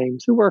 6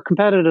 games. They were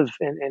competitive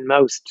in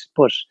most,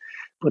 but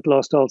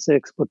lost all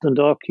 6. But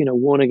Dundalk,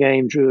 won a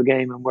game, drew a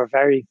game, and were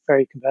very,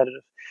 very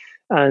competitive.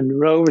 And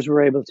Rovers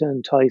were able to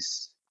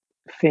entice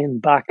Finn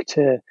back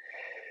to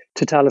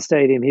Tallaght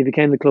Stadium. He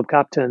became the club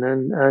captain,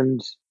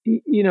 and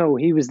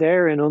he was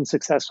there in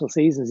unsuccessful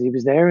seasons. He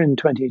was there in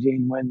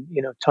 2018 when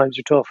times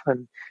were tough,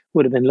 and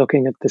would have been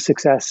looking at the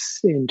success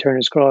in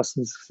Turner's Cross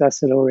and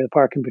success at Oriel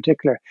Park in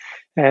particular.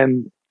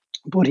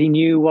 But he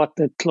knew what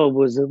the club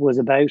was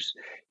about,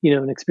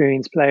 an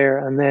experienced player.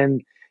 And then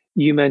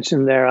you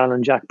mentioned there,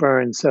 Alan, Jack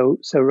Byrne. So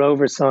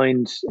Rovers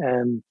signed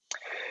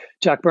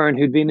Jack Byrne,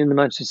 who'd been in the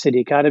Manchester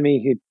City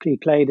Academy. He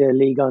played a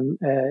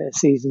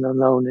season on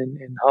loan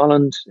in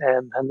Holland,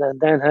 and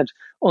then had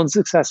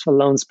unsuccessful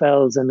loan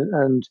spells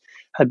and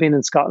had been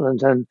in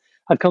Scotland and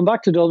had come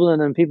back to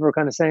Dublin. And people were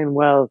kind of saying,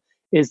 well,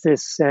 is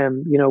this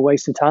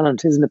wasted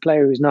talent? Isn't a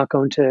player who's not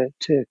going to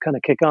kind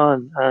of kick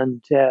on?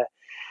 And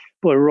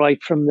but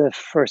right from the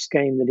first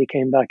game that he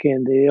came back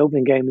in, the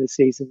opening game of the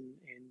season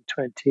in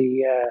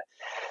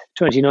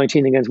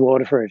 2019 against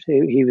Waterford,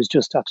 he was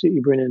just absolutely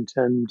brilliant,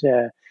 and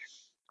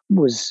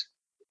was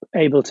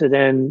able to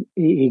then,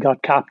 he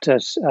got capped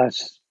at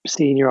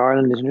senior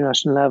Ireland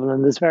international level.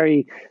 And there's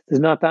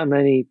not that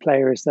many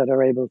players that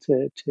are able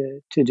to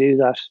do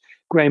that.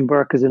 Graham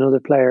Burke is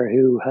another player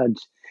who had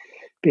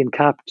been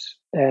capped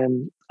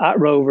at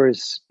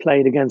Rovers,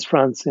 played against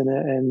France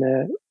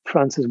in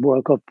France's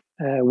World Cup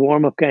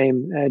warm-up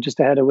game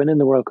just ahead of winning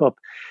the World Cup,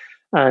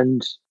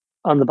 and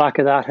on the back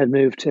of that had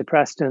moved to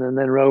Preston, and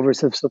then Rovers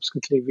have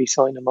subsequently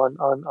re-signed him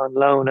on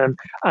loan, and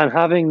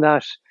having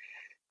that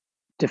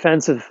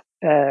defensive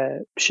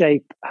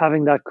shape,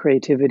 having that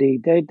creativity,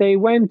 they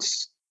went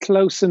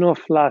close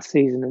enough last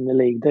season in the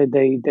league.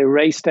 They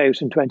raced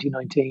out in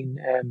 2019,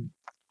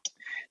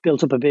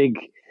 built up a big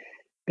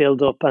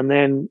build-up, and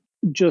then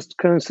just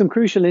kind of some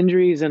crucial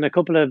injuries and a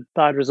couple of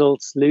bad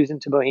results,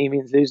 losing to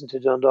Bohemians, losing to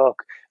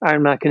Dundalk.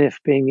 Aaron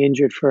McAniff being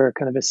injured for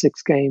kind of a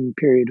 6-game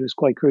period was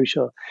quite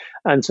crucial.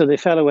 And so they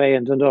fell away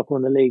and Dundalk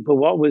won the league. But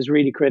what was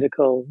really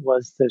critical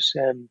was that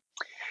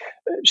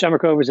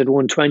Shamrock Rovers had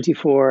won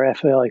 24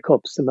 FAI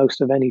Cups, the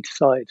most of any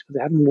side, but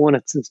they hadn't won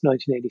it since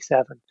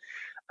 1987.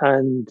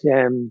 And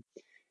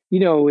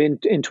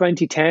in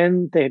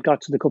 2010, they had got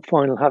to the cup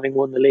final having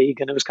won the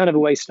league, and it was kind of a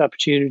wasted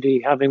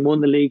opportunity, having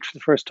won the league for the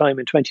first time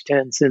in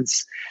 2010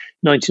 since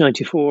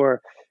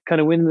 1994,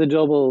 kind of winning the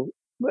double.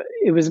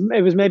 It was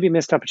maybe a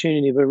missed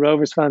opportunity, but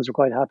Rovers fans were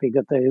quite happy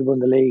that they won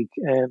the league.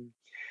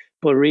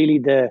 But really,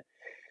 the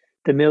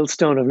the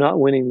millstone of not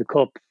winning the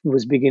cup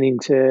was beginning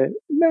to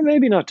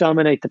maybe not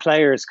dominate the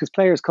players, because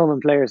players come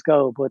and players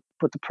go, but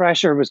the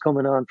pressure was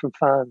coming on from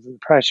fans, and the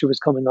pressure was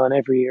coming on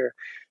every year.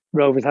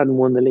 Rovers hadn't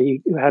won the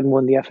league, hadn't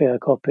won the FAI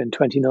Cup in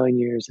 29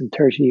 years and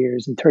 30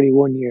 years and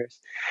 31 years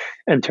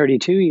and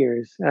 32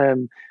 years.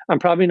 And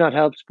probably not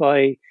helped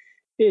by,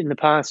 in the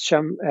past,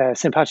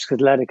 St. Patrick's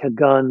Athletic had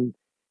gone,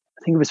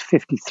 I think it was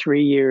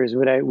 53 years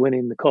without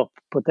winning the cup,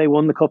 but they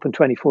won the cup in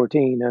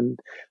 2014 and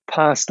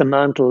passed the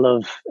mantle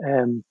of,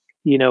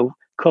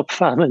 cup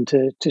famine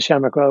to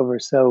Shamrock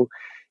Rovers. So,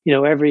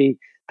 the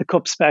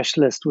cup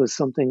specialist was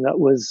something that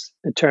was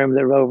a term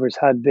that Rovers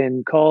had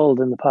been called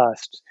in the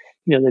past.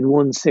 They'd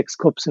won 6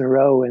 cups in a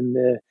row in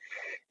the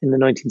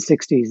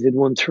 1960s. They'd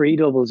won 3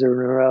 doubles in a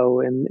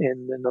row in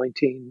the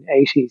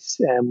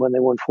 1980s, when they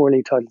won 4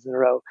 league titles in a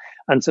row.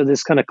 And so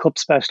this kind of cup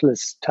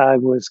specialist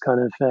tag was kind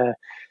of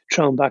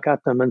thrown back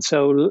at them. And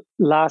so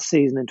last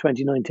season in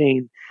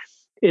 2019,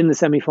 in the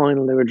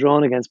semi-final, they were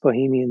drawn against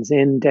Bohemians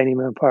in Denny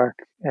Mount Park,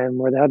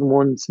 where they hadn't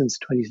won since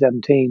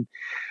 2017.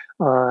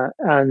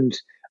 And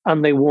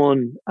they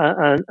won.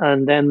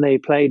 And then they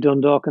played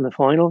Dundalk in the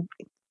final,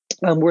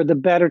 and were the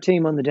better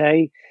team on the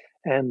day.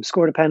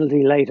 Scored a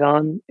penalty late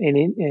on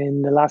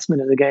in the last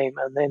minute of the game,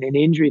 and then in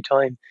injury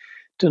time,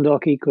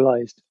 Dundalk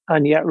equalised.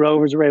 And yet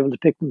Rovers were able to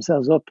pick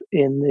themselves up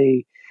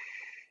in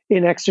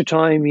extra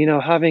time.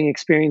 Having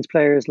experienced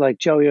players like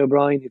Joey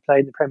O'Brien, who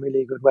played in the Premier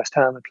League with West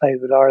Ham and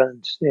played with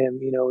Ireland,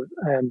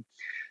 the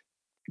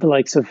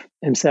likes of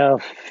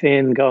himself,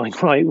 Finn, going,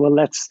 right, well,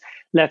 let's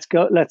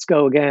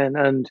go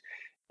again.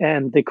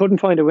 And they couldn't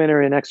find a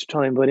winner in extra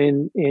time, but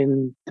in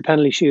the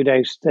penalty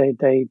shootout,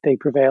 they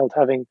prevailed,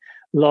 having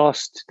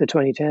lost the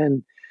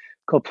 2010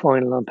 Cup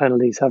final on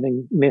penalties,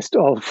 having missed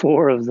all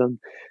 4 of them.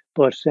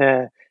 But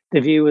the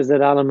view was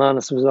that Alan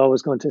Manus was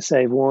always going to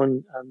save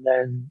one, and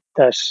then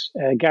that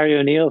Gary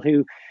O'Neill,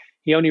 who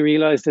he only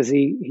realised as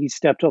he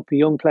stepped up, a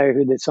young player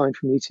who they'd signed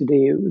from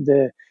UCD,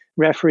 the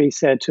referee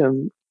said to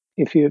him,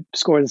 if you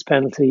score this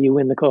penalty, you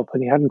win the cup.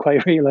 And he hadn't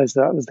quite realised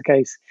that was the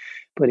case,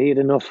 but he had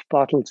enough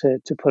bottle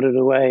to put it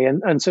away.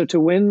 And so to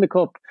win the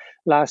cup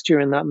last year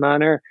in that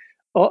manner,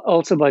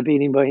 also by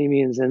beating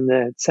Bohemians in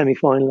the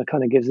semi-final, it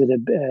kind of gives it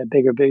a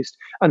bigger boost.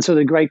 And so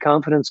the great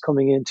confidence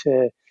coming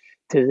into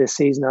this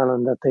season,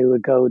 Alan, that they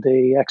would go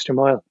the extra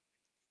mile.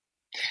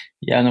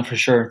 Yeah, no, for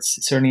sure.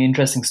 It's certainly an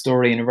interesting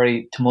story and a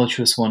very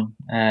tumultuous one,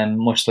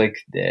 much like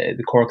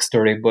the Cork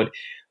story. But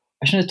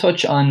I just want to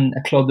touch on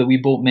a club that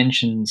we've all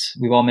mentioned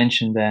throughout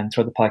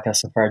the podcast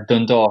so far,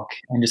 Dundalk,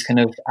 and just kind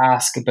of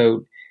ask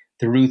about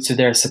the roots of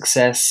their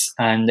success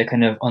and the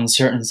kind of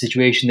uncertain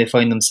situation they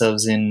find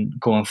themselves in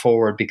going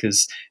forward.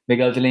 Because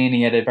Miguel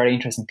Delaney had a very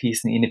interesting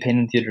piece in the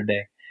Independent the other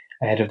day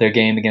ahead of their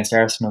game against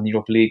Arsenal in the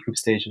Europa League group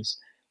stages,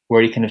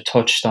 where he kind of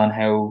touched on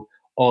how,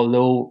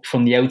 although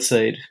from the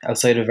outside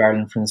of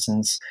Ireland, for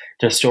instance,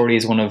 their story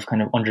is one of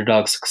kind of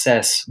underdog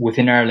success,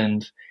 within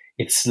Ireland,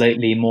 it's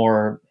slightly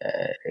more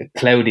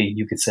cloudy,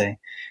 you could say.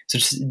 So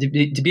just to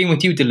begin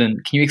with you,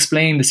 Dylan, can you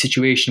explain the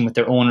situation with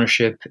their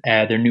ownership,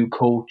 their new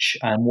coach,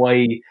 and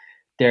why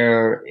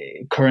their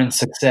current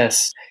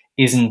success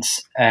isn't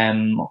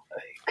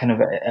kind of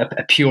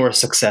a pure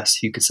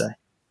success, you could say?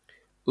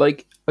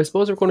 Like, I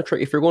suppose if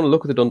you're going to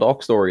look at the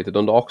Dundalk story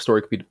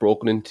could be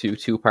broken into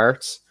 2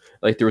 parts.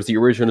 Like, there was the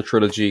original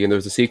trilogy and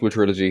there's the sequel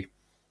trilogy.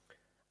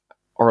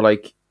 Or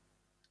like,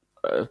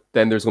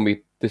 then there's going to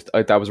be this.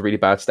 That was a really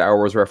bad Star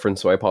Wars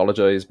reference, so I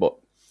apologize. But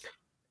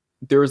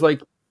there's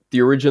like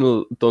the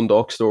original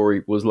Dundalk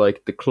story was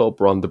like the club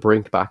were on the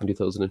brink back in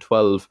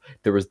 2012.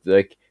 There was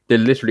like they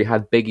literally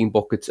had begging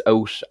buckets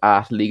out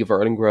at League of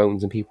Ireland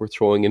grounds, and people were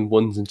throwing in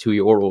 €1 and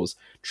 €2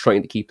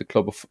 trying to keep the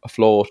club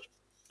afloat.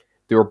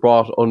 They were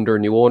brought under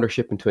new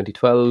ownership in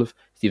 2012.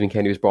 Stephen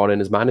Kenny was brought in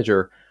as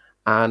manager,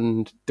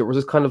 and there was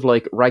this kind of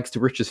like rags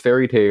to riches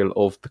fairy tale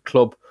of the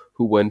club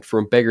who went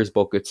from beggars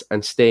buckets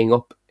and staying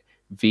up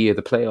via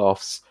the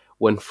playoffs,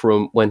 went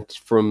from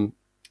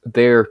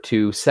there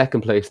to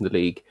second place in the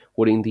league,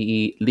 winning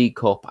the League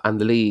Cup and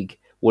the league,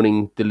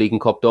 winning the League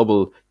and Cup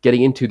double,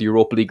 getting into the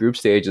Europa League group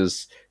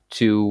stages.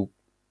 It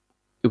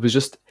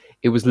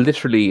was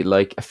literally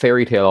like a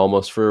fairy tale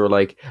almost for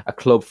like a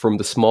club from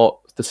the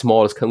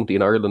smallest county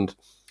in Ireland.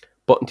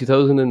 But in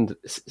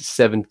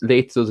 2007,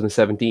 late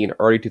 2017,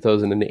 early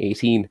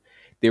 2018,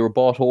 they were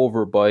bought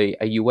over by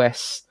a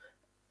US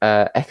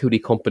equity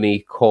company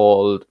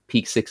called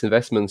Peak Six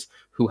Investments,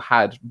 who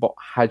had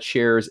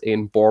shares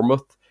in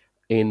Bournemouth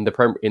in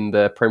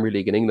the Premier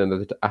League in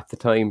England at the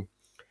time.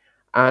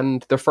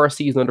 And their first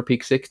season under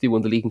Peak Six, they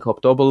won the League and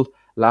Cup double.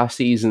 Last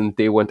season,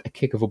 they went a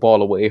kick of a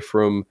ball away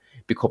from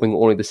becoming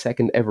only the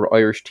second ever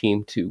Irish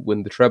team to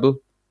win the treble.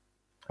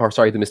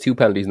 They missed 2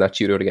 penalties in that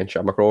shootout against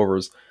Shamrock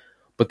Rovers.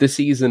 But this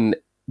season,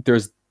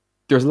 there's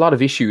a lot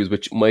of issues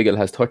which Michael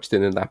has touched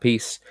in that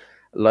piece.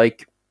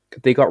 Like,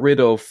 they got rid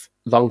of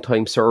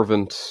long-time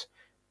servant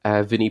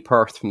Vinnie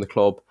Perth from the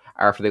club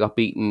after they got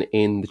beaten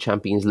in the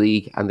Champions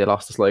League and they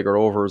lost to Sligo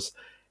Rovers.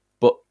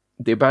 But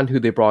the man who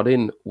they brought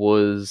in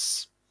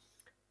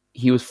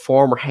he was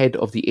former head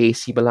of the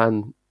AC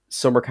Milan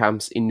summer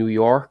camps in New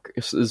York,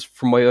 is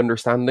from my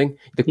understanding.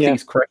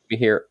 Please correct me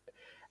here.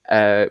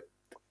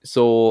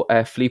 So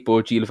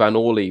Filippo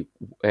Giovanoli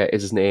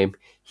is his name.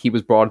 He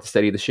was brought to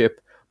steady the ship.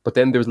 But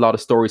then there was a lot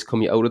of stories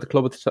coming out of the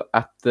club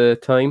at the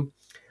time.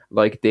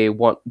 Like there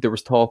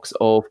was talks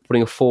of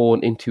putting a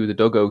phone into the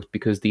dugout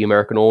because the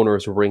American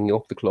owners were ringing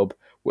up the club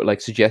with like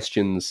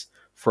suggestions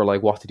for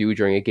like what to do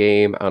during a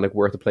game and like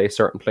where to play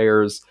certain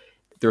players.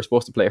 They were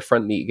supposed to play a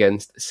friendly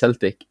against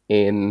Celtic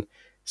in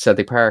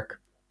Celtic Park,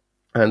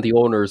 and the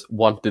owners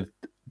wanted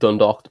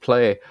Dundalk to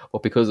play,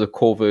 but because of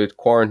COVID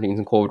quarantines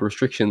and COVID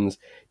restrictions,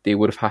 they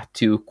would have had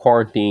to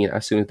quarantine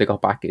as soon as they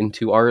got back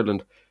into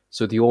Ireland.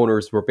 So the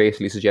owners were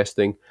basically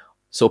suggesting,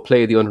 so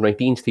play the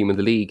under-19s team in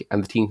the league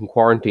and the team can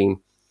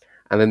quarantine.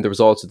 And then there was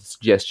also the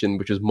suggestion,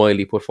 which was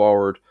mildly put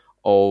forward,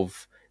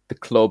 of the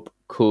club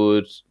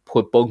could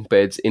put bunk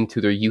beds into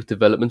their youth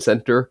development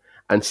centre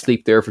and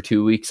sleep there for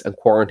 2 weeks and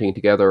quarantine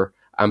together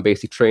and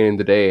basically train in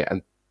the day,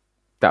 and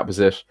that was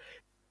it.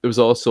 There was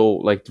also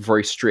like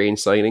very strange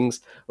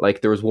signings.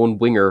 Like there was one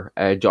winger,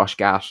 Josh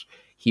Gatt.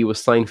 He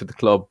was signed for the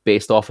club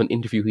based off an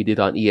interview he did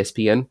on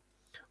ESPN,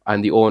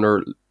 and the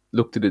owner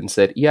looked at it and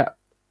said, "Yeah,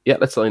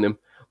 let's sign him."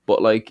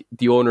 But like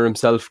the owner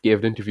himself gave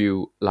an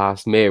interview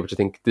last May, which I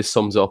think this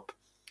sums up.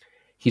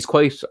 He's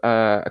quite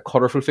a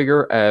colourful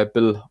figure.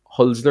 Bill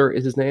Hulsler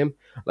is his name.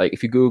 Like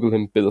if you Google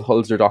him,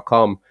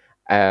 billhulsler.com,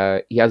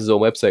 he has his own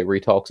website where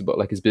he talks about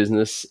like his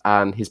business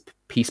and his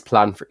peace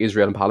plan for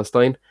Israel and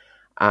Palestine.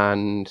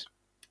 And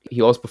he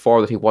also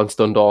before that he wants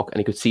Dundalk and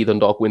he could see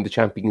Dundalk win the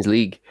Champions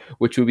League,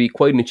 which would be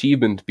quite an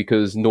achievement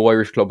because no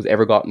Irish club has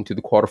ever gotten to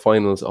the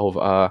quarterfinals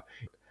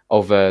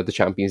of the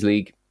Champions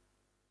League.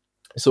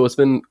 So it's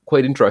been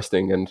quite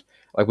interesting. And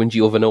like when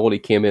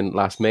Giovanoli came in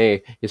last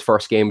May, his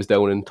first game was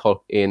down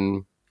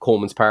in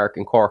Coleman's Park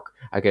in Cork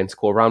against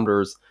Cole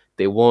Ramblers.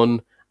 They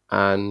won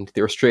and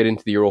they were straight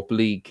into the Europa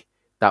League.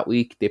 That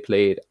week they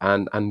played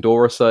an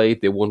Andorra side.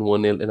 They won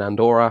 1-0 in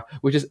Andorra,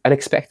 which is an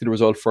expected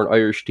result for an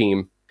Irish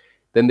team.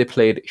 Then they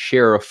played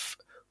Sheriff,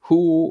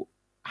 who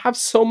have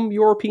some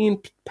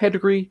European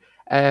pedigree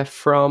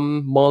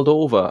from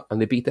Moldova, and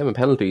they beat them in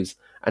penalties.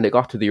 And they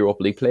got to the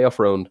Europa League playoff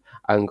round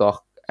and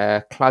got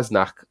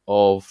Klasnak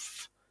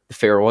of the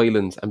Faroe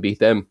Islands and beat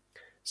them.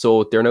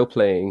 So they're now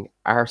playing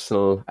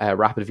Arsenal,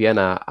 Rapid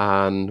Vienna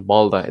and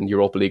Malta in the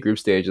Europa League group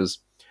stages.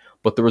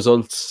 But the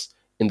results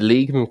in the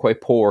league have been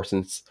quite poor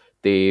since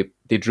they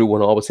drew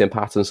 1-1 with St.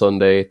 Pat's on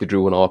Sunday. They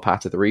drew 1-1 with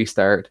Pats at the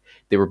restart.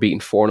 They were beaten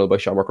 4-0 by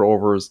Shamrock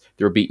Rovers.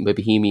 They were beaten by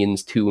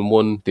Bohemians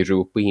 2-1. They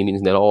drew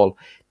Bohemians 0-0.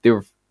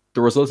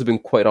 The results have been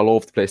quite all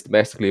over the place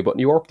domestically, but in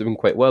Europe they've been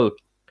quite well.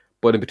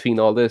 But in between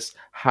all this,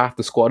 half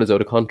the squad is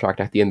out of contract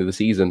at the end of the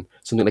season.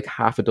 Something like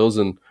half a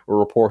dozen were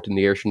reported in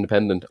the Irish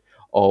Independent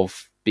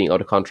of being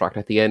out of contract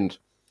at the end.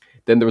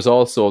 Then there was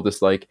also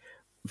this like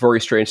very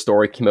strange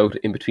story came out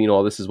in between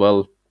all this as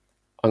well.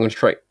 I'm going to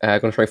try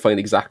and find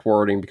the exact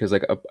wording because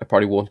like I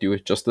probably won't do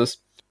it justice.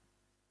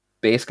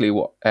 Basically,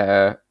 what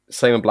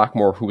Simon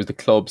Blackmore, who was the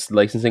club's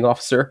licensing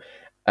officer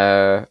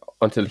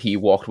until he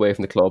walked away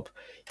from the club,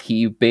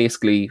 he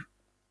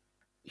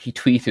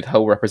tweeted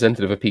how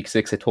representative of Peak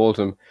Six had told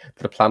him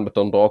that the plan with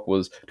Dundalk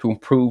was to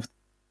improve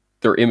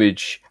their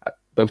image,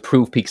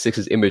 improve Peak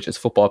Six's image as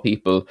football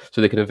people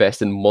so they can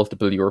invest in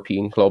multiple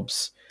European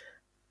clubs.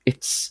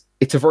 It's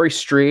a very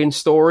strange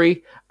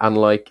story, and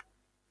like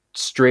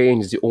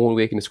strange is the only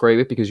way I can describe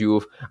it because you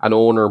have an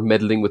owner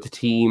meddling with the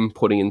team,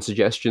 putting in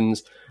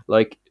suggestions.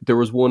 Like there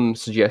was one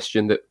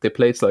suggestion that they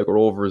played Sligo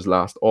Rovers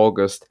last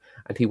August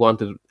and he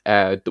wanted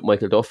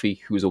Michael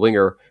Duffy, who's a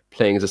winger,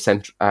 playing as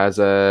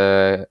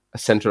a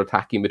central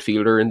attacking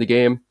midfielder in the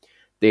game.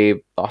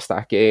 They lost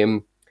that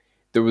game.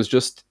 There's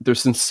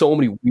been so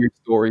many weird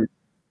stories.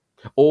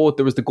 Oh,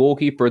 there was the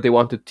goalkeeper. They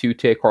wanted to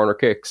take corner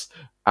kicks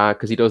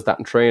because he does that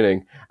in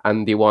training.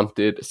 And they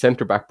wanted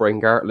centre-back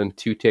Brian Gartland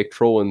to take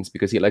throw-ins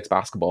because he likes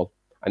basketball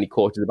and he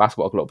coaches a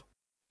basketball club.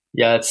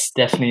 Yeah, it's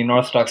definitely an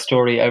orthodox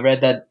story. I read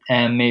that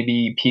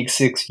maybe Peak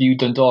Six view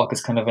Dundalk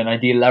as kind of an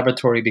ideal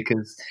laboratory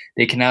because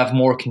they can have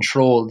more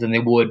control than they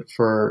would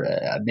for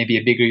maybe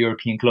a bigger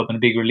European club and a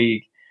bigger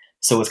league.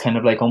 So it's kind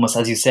of like almost,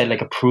 as you said,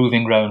 like a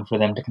proving ground for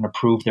them to kind of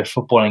prove their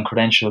footballing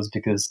credentials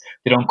because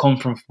they don't come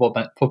from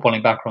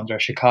footballing background. They're a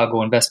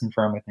Chicago investment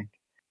firm, I think.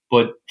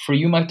 But for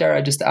you, McDara,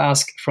 I just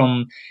ask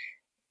from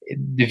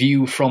the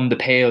view from the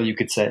pale, you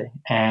could say.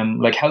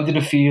 Like, how did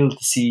it feel to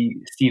see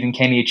Stephen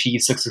Kenny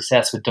achieve such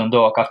success with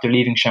Dundalk after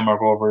leaving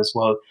Shamrock Rovers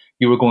while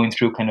you were going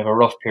through kind of a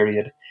rough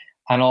period?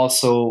 And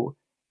also,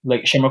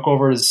 like, Shamrock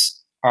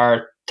Rovers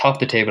are top of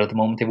the table at the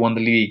moment. They won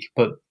the league,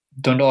 but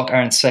Dundalk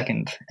aren't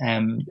second.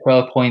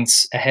 12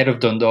 points ahead of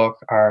Dundalk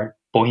are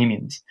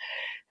Bohemians.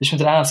 I just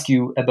wanted to ask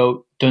you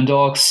about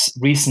Dundalk's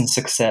recent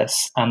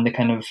success and the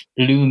kind of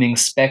looming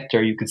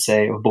spectre, you could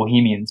say, of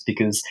Bohemians,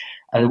 because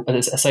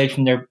aside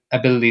from their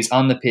abilities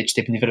on the pitch,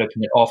 they've been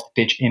developing their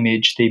off-the-pitch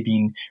image. They've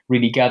been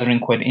really gathering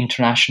quite an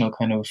international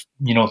kind of,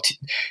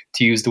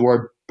 to use the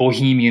word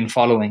Bohemian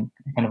following,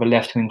 kind of a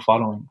left-wing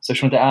following. So I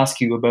just wanted to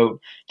ask you about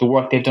the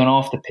work they've done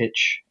off the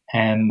pitch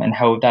and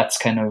how that's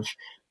kind of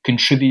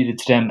contributed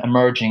to them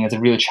emerging as a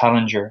real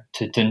challenger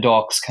to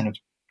Dundalk's kind of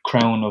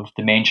crown of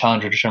the main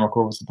challenger to Shamrock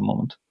Rovers at the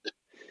moment?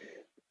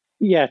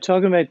 Yeah,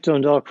 talking about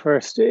Dundalk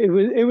first,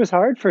 it was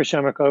hard for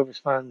Shamrock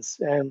Rovers fans.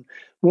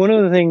 One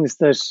of the things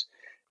that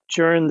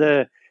during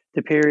the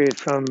period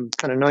from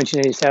kind of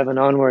 1987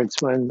 onwards,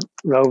 when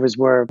Rovers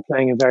were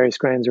playing in various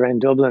grounds around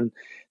Dublin,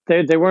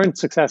 they weren't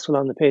successful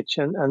on the pitch,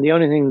 and the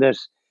only thing that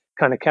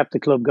kind of kept the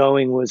club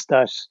going was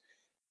that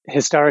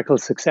historical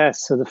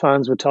success. So the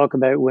fans would talk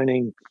about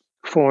winning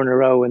 4 in a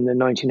row in the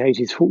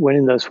 1980s,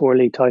 winning those 4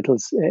 league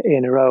titles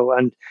in a row,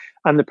 and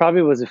there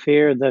probably was a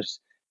fear that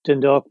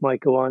Dundalk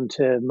might go on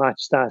to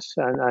match that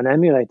and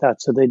emulate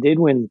that. So they did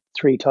win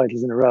 3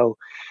 titles in a row.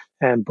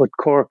 But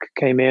Cork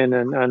came in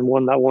and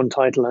won that 1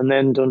 title, and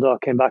then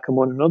Dundalk came back and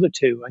won another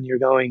 2. And you're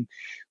going,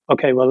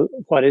 okay, well,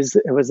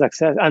 it was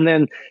success. And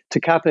then to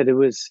cap it, it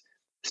was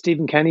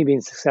Stephen Kenny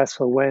being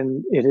successful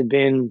when it had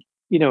been,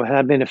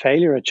 had been a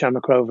failure at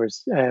Shamrock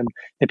Rovers.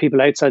 The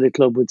people outside the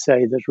club would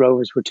say that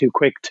Rovers were too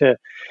quick to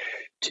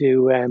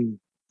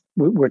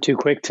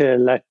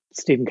let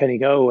Stephen Kenny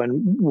go,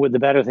 and would the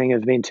better thing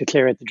have been to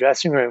clear out the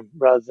dressing room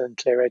rather than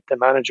clear out the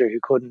manager who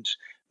couldn't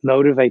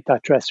motivate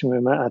that dressing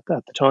room at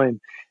the time.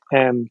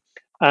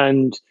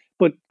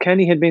 But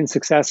Kenny had been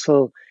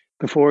successful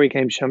before he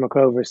came to Shamrock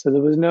Rovers, so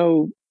there was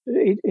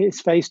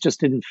his face just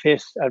didn't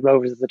fit at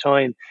Rovers at the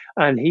time,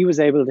 and he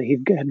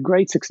had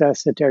great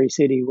success at Derry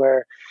City,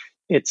 where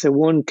it's a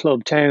 1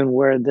 club town,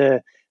 where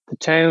the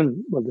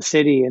town, well, the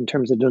city in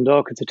terms of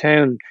Dundalk, it's a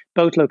town.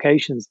 Both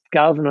locations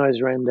galvanise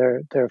around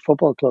their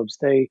football clubs.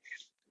 They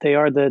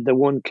are the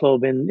 1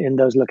 club in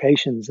those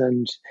locations,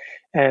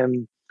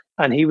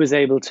 and he was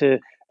able to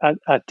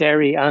at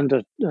Derry and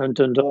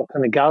Dundalk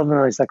kind of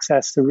galvanise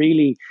success to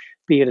really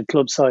be at a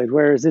club side.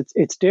 Whereas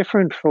it's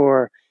different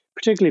for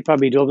particularly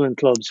probably Dublin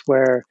clubs,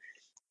 where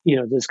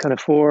there's kind of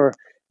 4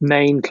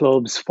 main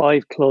clubs,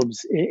 5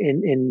 clubs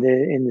in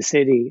the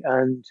city,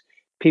 and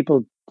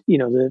people.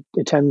 The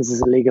attendance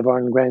is a League of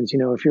Ireland grounds.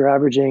 If you're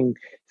averaging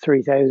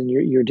 3,000,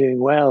 you're doing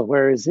well.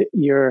 Whereas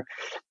you're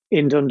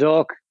in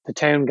Dundalk, the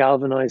town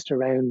galvanised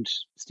around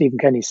Stephen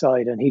Kenny's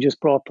side, and he just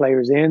brought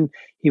players in.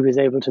 He was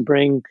able to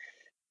bring,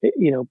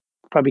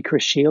 probably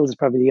Chris Shields is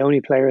probably the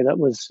only player that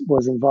was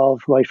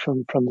involved right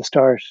from the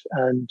start.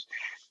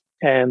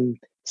 And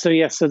so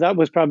that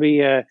was probably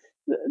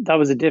that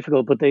was a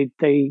difficult, but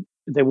they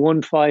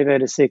won 5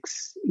 out of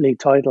 6 league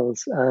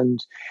titles,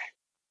 and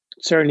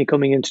certainly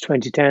coming into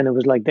 2010, it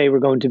was like they were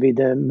going to be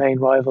the main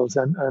rivals,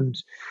 and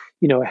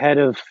ahead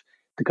of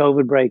the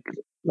COVID break,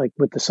 like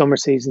with the summer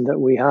season that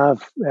we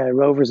have,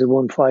 Rovers had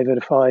won 5 out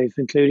of 5,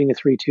 including a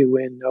 3-2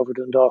 win over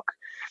Dundalk,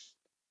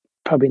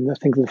 probably I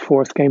think the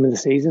 4th game of the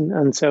season.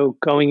 And so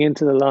going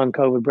into the long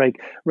COVID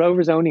break,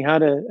 Rovers only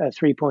had a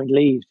 3-point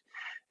lead,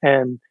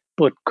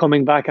 but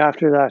coming back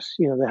after that,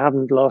 they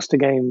haven't lost a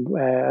game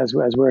as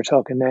we're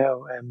talking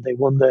now, and they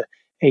won the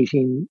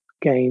 18-game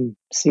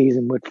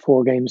season with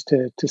 4 games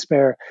to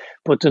spare.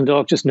 But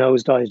Dundalk just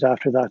nosedived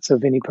after that. So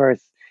Vinnie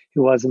Perth,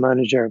 who was the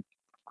manager,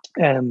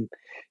 the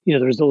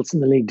results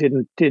in the league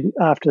didn't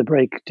after the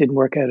break didn't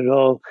work out at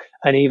all.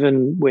 And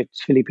even with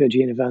Filippo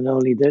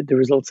Giovanoli, the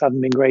results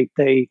haven't been great.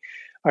 They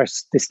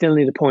still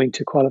need a point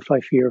to qualify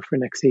for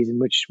next season,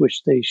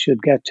 which they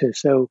should get to.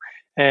 So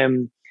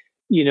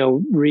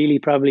really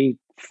probably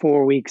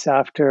 4 weeks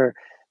after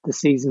the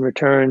season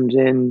returned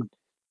in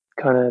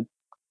kind of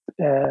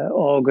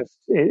August,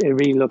 it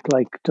really looked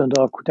like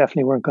Dundalk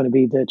definitely weren't going to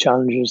be the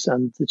challengers,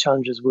 and the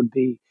challengers would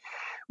be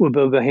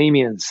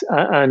Bohemians.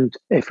 And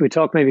if we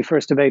talk maybe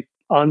first about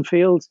on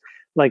field,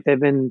 like they've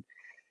been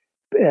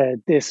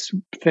this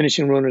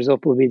finishing runners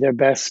up will be their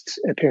best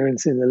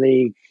appearance in the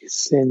league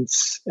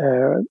since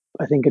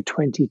I think in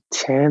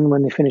 2010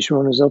 when they finished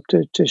runners up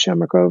to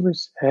Shamrock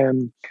Rovers.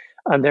 And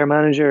their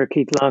manager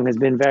Keith Long has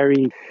been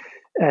very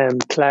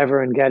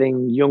clever in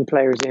getting young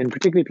players in,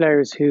 particularly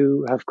players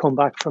who have come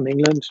back from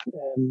England,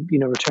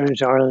 returning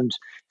to Ireland.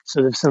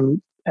 So there's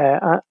some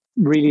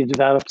really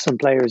developed some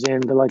players in,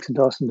 the likes of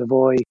Dawson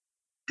Devoy,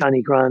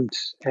 Danny Grant,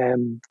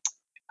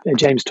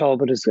 James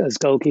Talbot as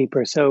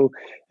goalkeeper. So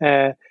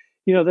they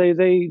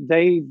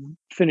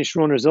finished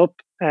runners up,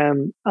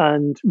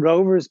 and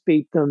Rovers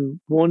beat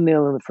them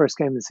 1-0 in the first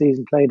game of the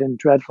season, played in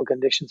dreadful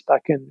conditions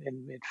back in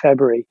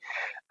mid-February,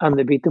 and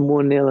they beat them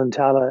 1-0 in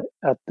Tala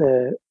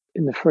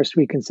in the first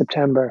week in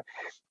September,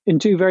 in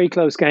 2 very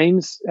close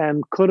games.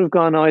 Could have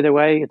gone either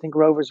way. I think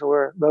Rovers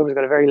got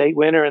a very late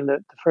winner in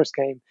the first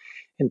game.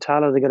 In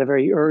Tala, they got a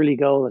very early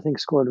goal, I think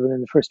scored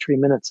within the first 3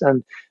 minutes.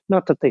 And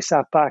not that they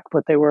sat back,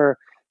 but they were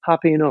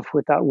happy enough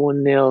with that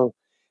 1-0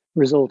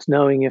 result,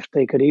 knowing if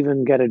they could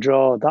even get a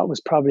draw, that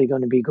was probably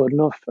going to be good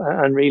enough.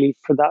 And really,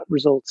 for that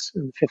result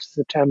in the 5th of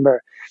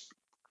September,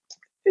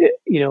 it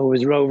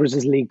was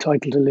Rovers' league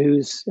title to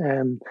lose.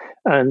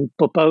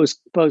 But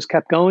Bows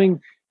kept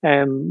going,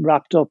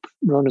 wrapped up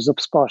runners-up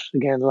spot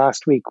again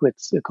last week with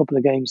a couple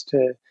of games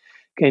to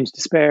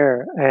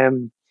spare.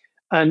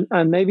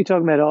 And maybe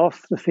talking about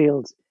off the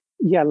field,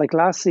 like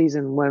last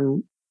season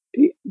when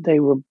they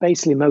were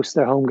basically, most of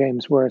their home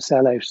games were a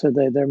sellout. So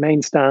their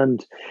main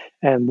stand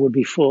would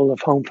be full of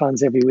home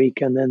fans every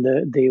week, and then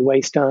the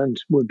away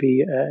stand would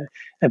be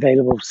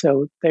available.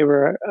 So they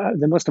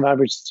must have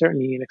averaged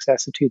certainly in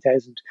excess of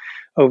 2,000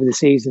 over the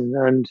season.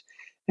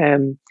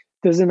 And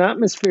there's an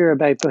atmosphere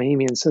about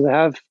Bohemians. So they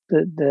have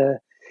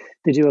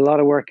they do a lot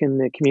of work in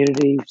the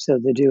community. So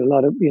they do a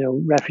lot of,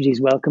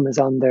 refugees welcome is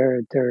on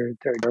their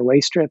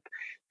way strip.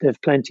 They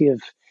have plenty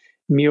of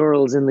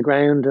murals in the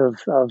ground of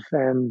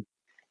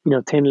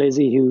Thin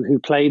Lizzy who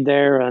played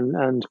there,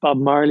 and Bob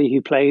Marley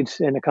who played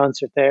in a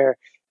concert there.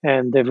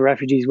 And they've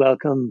refugees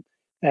welcome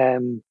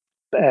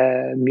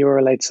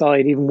mural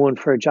outside, even one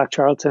for Jack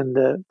Charlton,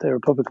 the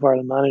Republic of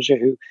Ireland manager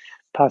who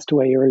passed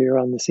away earlier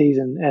on the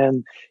season.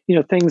 And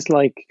things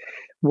like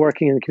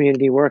working in the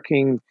community,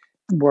 working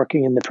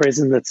in the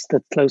prison that's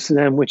close to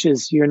them, which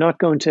is, you're not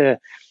going to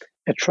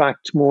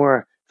attract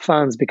more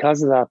fans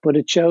because of that, but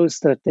it shows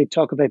that they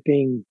talk about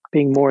being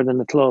more than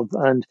a club,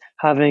 and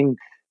having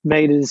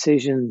made a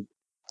decision,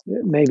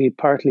 maybe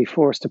partly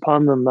forced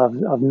upon them,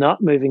 of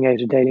not moving out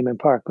of Dalymount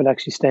Park, but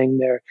actually staying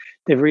there.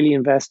 They've really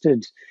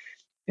invested,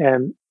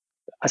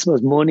 I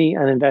suppose, money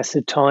and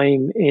invested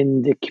time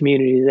in the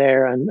community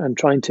there, and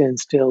trying to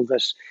instill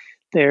that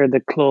they're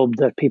the club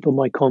that people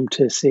might come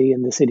to see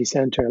in the city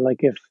centre. Like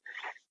if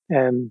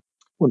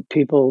when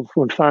football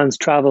fans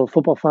travel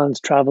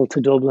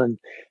to Dublin,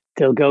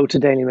 they'll go to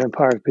Dalymount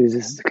Park because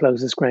this is the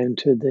closest ground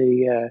to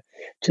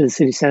the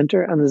city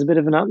centre, and there's a bit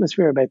of an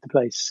atmosphere about the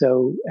place.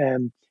 So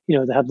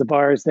they have the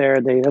bars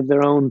there. They have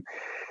their own.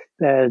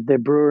 They're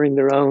brewing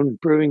their own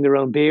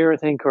beer, I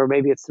think, or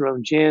maybe it's their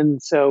own gin.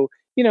 So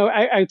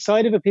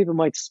outside of it, people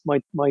might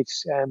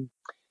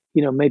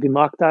maybe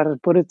mock that,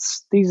 but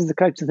these are the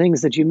types of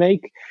things that you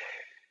make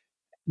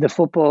the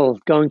football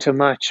going to a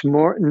match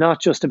more,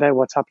 not just about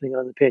what's happening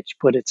on the pitch,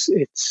 but it's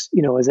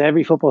as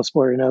every football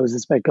supporter knows,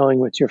 it's about going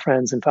with your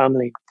friends and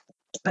family.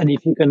 And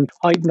if you can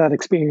heighten that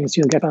experience,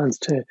 you'll get fans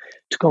to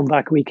come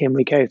back week in,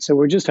 week out. So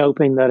we're just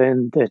hoping that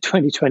in the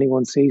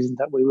 2021 season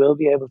that we will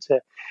be able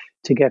to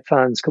get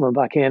fans coming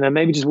back in. And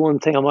maybe just one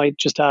thing I might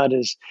just add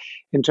is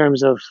in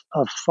terms of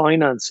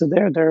finance. So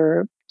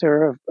they're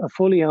a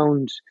fully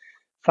owned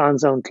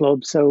fans owned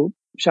club. So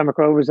Shamrock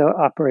Rovers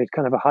operate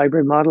kind of a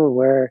hybrid model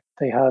where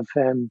they have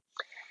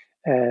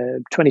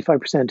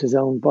 25% is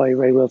owned by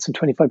Ray Wilson,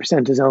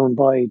 25% is owned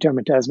by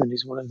Dermot Desmond,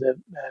 who's one of the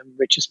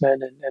richest men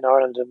in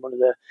Ireland and one of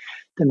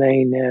the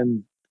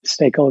main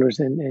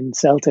stakeholders in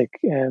Celtic.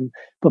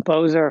 But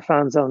Bows are a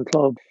fans-owned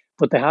club,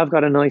 but they have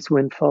got a nice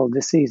windfall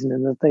this season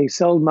in that they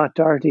sold Matt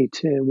Doherty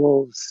to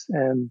Wolves.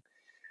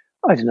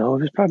 I don't know,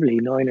 it was probably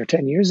 9 or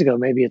 10 years ago,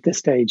 maybe at this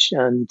stage.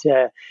 And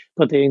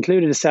but they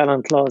included a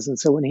sell-on clause. And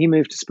so when he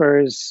moved to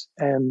Spurs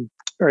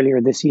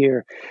earlier this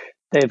year,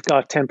 they've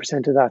got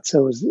 10% of that.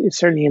 So it's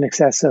certainly in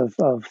excess of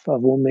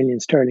 1 million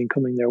sterling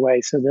coming their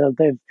way. So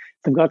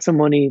they've got some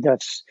money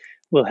that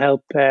will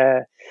help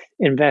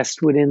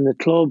invest within the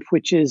club,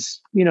 which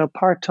is,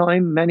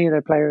 part-time. Many of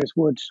their players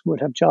would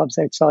have jobs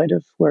outside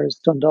of, whereas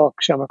Dundalk,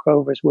 Shamrock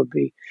Rovers would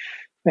be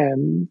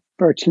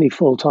virtually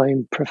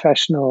full-time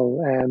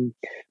professional,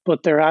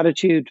 but their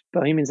attitude,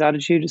 Bohemians'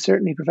 attitude, is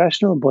certainly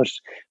professional, but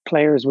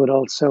players would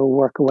also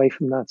work away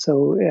from that.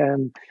 So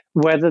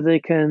whether they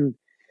can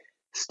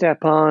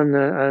step on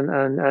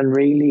and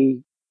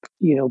really,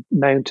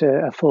 mount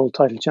a full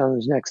title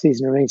challenge next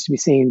season remains to be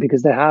seen,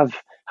 because they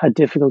have had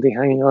difficulty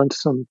hanging on to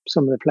some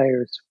of the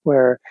players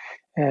where,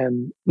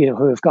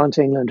 who have gone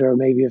to England or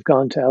maybe have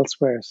gone to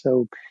elsewhere.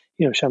 So,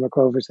 Shamrock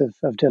Rovers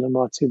have Dylan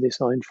Watts, who they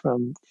signed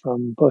from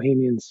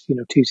Bohemians,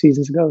 2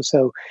 seasons ago.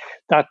 So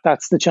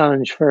that's the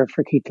challenge for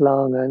Keith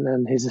Long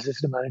and his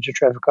assistant manager,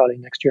 Trevor Colley,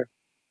 next year.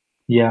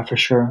 Yeah, for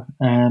sure.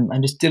 And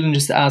Dylan,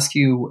 just to ask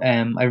you,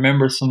 I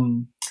remember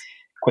some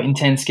quite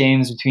intense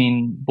games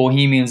between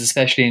Bohemians,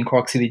 especially in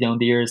Cork City down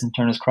the years and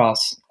Turner's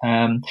Cross.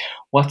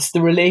 What's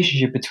the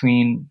relationship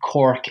between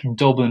Cork and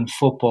Dublin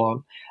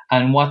football?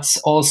 And what's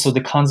also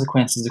the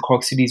consequences of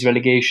Cork City's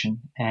relegation,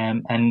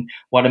 and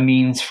what it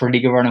means for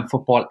League of Ireland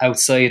football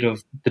outside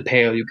of the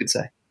Pale, you could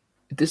say?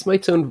 This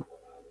might sound,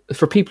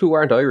 for people who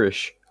aren't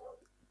Irish,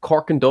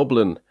 Cork and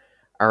Dublin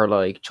are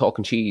like chalk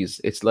and cheese.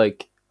 It's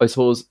like, I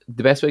suppose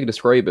the best way to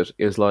describe it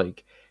is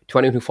like, to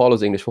anyone who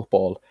follows English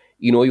football,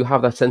 you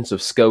have that sense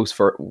of Scouse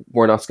for,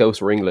 we're not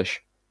Scouse, we're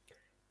English.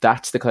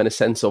 That's the kind of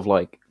sense of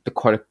like, the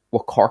kind of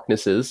what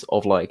Corkness is,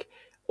 of like,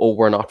 oh,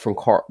 we're not from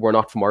Cork, we're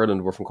not from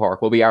Ireland, we're from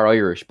Cork. Well, we are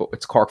Irish, but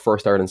it's Cork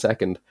first, Ireland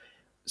second.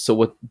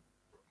 So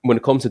when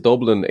it comes to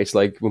Dublin, it's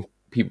like when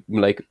people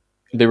like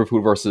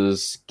Liverpool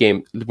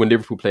when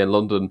Liverpool play in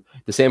London,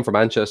 the same for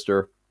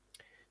Manchester.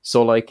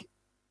 So like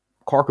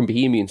Cork and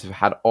Bohemians have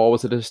had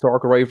always a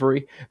historical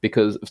rivalry,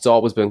 because it's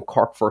always been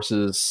Cork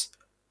versus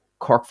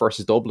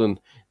Dublin.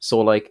 So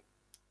like,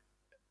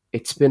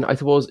 it's been, I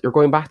suppose, you're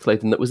going back to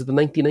like, was it the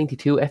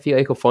 1992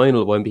 FAI Cup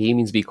final when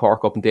Bohemians beat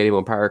Cork up in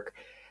Dalymount Park?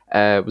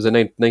 It was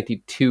in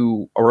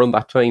 92, around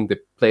that time they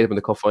played them in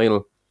the cup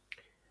final.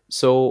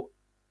 So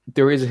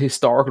there is a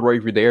historical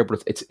rivalry there,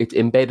 but it's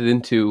embedded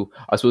into,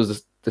 I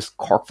suppose, this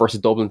Cork versus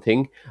Dublin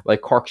thing.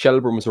 Like Cork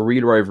Shelbourne was a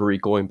real rivalry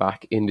going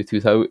back in the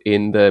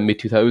mid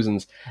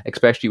 2000s,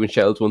 especially when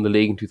Shells won the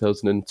league in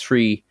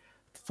 2003,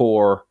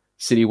 4,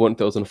 City won in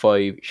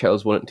 2005,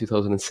 Shells won it in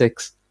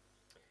 2006.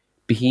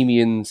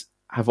 Bohemians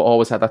have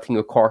always had that thing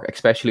with Cork,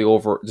 especially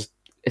over just,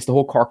 it's the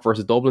whole Cork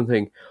versus Dublin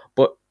thing.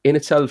 But in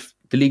itself,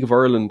 the League of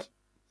Ireland,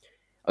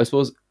 I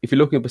suppose, if you're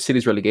looking at the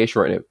City's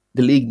relegation right now,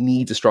 the league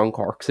needs a strong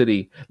Cork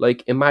City.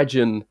 Like,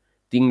 imagine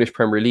the English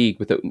Premier League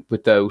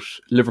without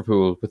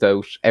Liverpool,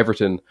 without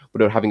Everton,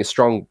 without having a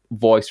strong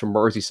voice from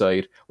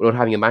Merseyside, without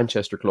having a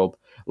Manchester club.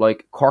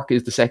 Like, Cork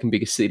is the second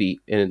biggest city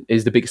and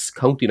is the biggest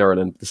county in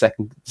Ireland, the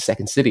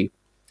second city.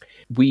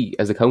 We,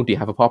 as a county,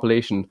 have a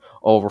population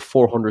of over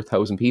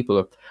 400,000 people.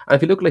 And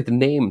if you look at like the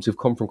names who've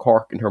come from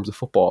Cork in terms of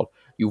football,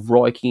 you've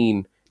Roy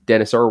Keane,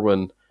 Dennis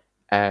Irwin,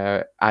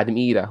 Adam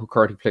Ida, who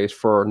currently plays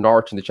for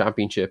Norwich in the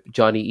Championship,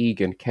 Johnny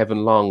Egan,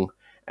 Kevin Long,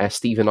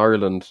 Stephen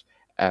Ireland,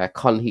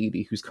 Colin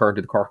Healy, who's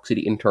currently the Cork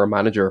City interim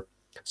manager.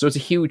 So it's a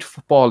huge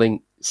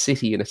footballing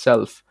city in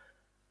itself.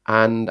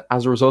 And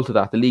as a result of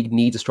that, the league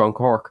needs a strong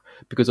Cork,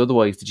 because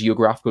otherwise the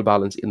geographical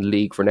balance in the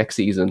league for next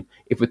season,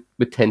 if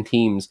with 10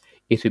 teams,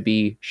 it would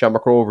be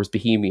Shamrock Rovers,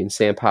 Bohemians,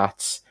 St.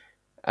 Pat's,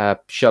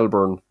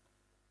 Shelbourne,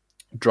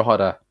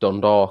 Drogheda,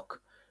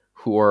 Dundalk,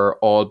 who are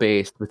all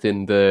based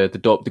within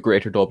the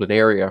greater Dublin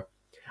area.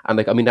 And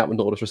like, I mean, that with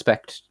no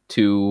disrespect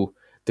to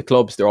the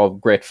clubs, they're all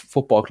great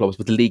football clubs,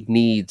 but the league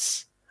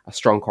needs a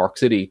strong Cork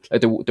City.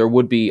 Like there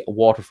would be a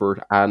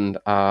Waterford and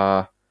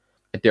a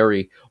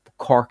Derry. But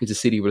Cork is a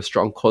city with a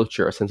strong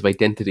culture, a sense of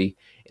identity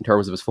in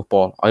terms of its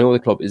football. I know the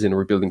club is in a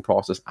rebuilding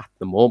process at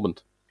the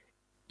moment.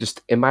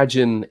 Just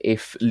imagine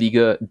if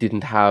Liga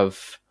didn't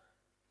have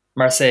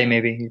Marseille,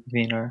 maybe.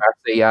 Or...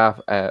 Marseille,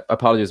 yeah.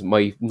 Apologies,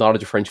 my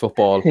knowledge of French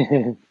football, very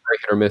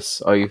hit or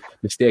miss. I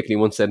mistakenly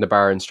once said in a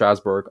bar in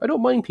Strasbourg, I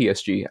don't mind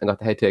PSG, and got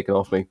the head taken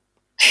off me.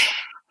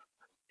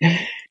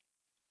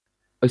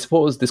 I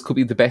suppose this could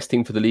be the best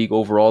thing for the league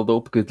overall,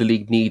 though, because the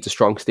league needs a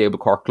strong, stable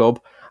Cork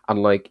club.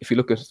 And like, if you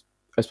look at,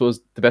 I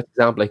suppose the best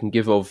example I can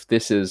give of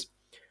this is,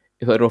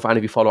 if I don't know if any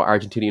of you follow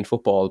Argentinian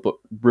football, but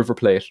River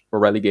Plate were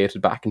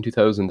relegated back in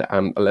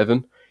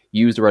 2011,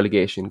 used the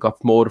relegation, got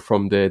promoted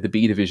from the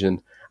B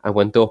division, and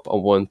went up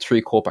and won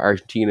 3 Copa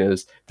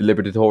Argentinas, the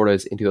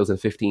Libertadores in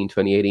 2015,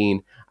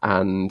 2018,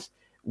 and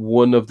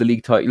one of the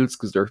league titles,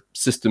 because their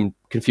system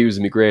confuses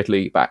me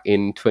greatly, back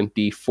in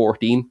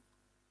 2014.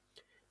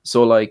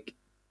 So like,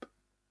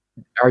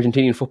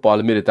 Argentinian football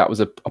admitted that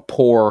was a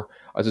poor,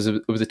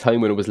 it was a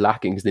time when it was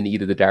lacking because they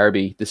needed the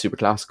derby, the Super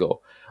Classico.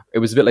 It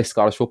was a bit like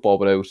Scottish football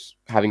without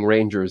having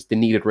Rangers. They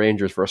needed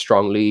Rangers for a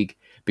strong league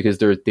because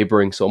they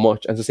bring so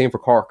much. And it's the same for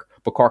Cork,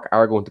 but Cork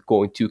are going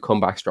to come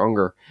back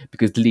stronger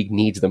because the league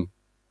needs them.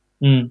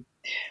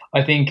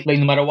 I think like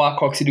no matter what,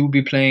 Cork City will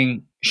be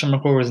playing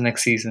Shamrock Rovers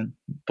next season,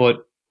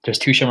 but there's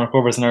 2 Shamrock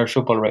Rovers in Irish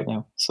football right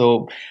now.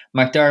 So,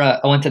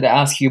 McDara, I wanted to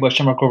ask you about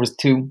Shamrock Rovers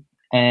too,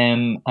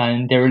 and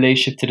their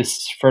relationship to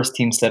this first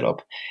team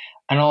setup.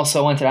 And also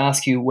I wanted to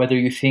ask you whether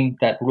you think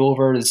that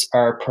Rovers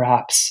are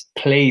perhaps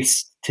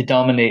placed to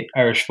dominate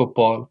Irish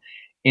football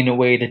in a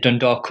way that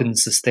Dundalk couldn't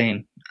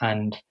sustain,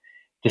 and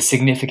the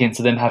significance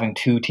of them having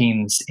 2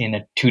 teams in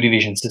a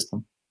 2-division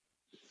system.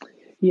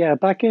 Yeah,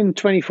 back in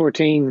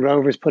 2014,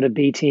 Rovers put a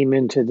B team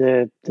into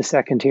the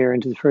second tier,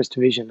 into the first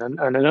division,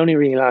 and it only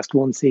really lasted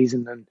 1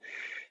 season.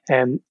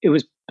 And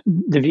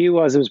the view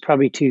was it was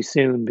probably too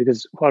soon,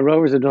 because what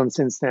Rovers have done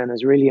since then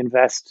is really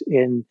invest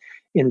in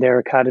their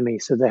academy.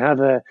 So they have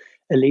a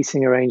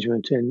leasing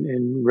arrangement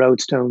in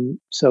Roadstone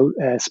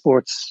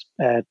Sports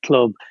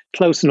Club,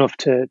 close enough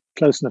to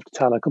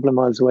Tallaght, a couple of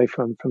miles away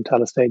from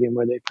Tallaght Stadium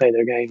where they play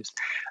their games,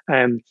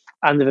 and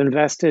they've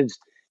invested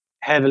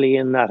heavily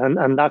in that,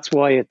 and that's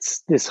why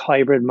it's this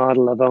hybrid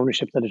model of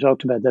ownership that I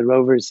talked about. The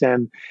Rovers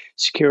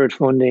secured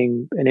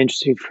funding, an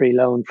interest-free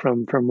loan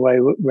from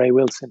Ray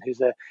Wilson,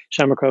 who's a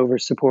Shamrock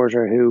Rovers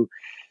supporter who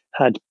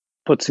had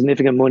put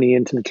significant money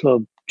into the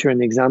club during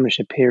the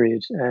examinership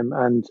period,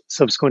 and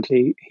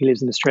subsequently he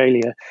lives in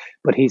Australia,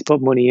 but he's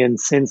put money in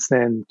since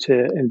then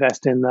to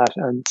invest in that.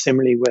 And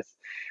similarly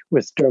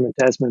with Dermot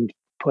Desmond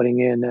putting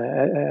in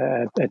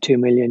a €2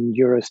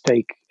 million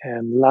stake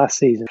last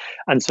season.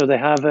 And so they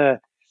have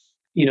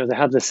they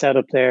have the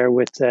setup there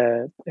with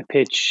a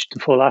pitch, the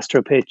full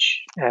Astro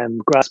pitch,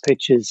 grass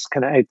pitches,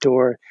 kind of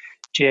outdoor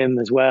gym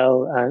as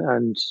well,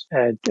 and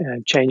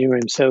changing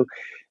rooms. So,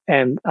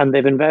 and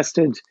they've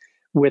invested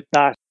with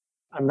that,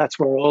 and that's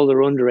where all their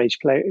underage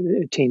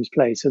teams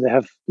play. So they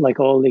have, like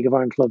all League of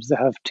Ireland clubs, they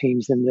have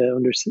teams in the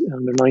under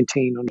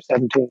 19, under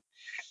 17,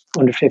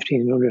 under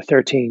 15, and under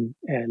 13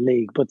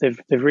 league. But they've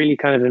really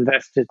kind of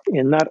invested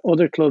in that.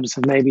 Other clubs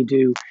have maybe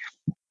do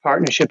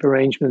partnership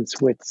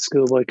arrangements with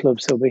schoolboy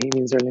clubs. So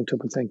Bohemians are linked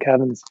up with St.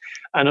 Kevin's,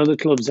 and other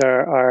clubs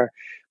are.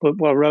 But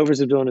what Rovers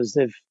have done is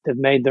they've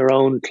made their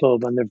own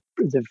club, and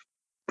they've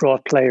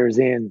brought players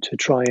in to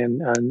try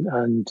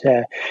and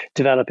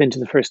develop into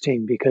the first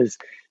team, because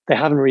they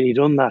haven't really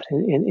done that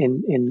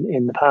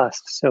in the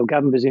past. So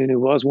Gavin Bazunu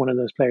was one of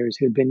those players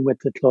who'd been with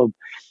the club,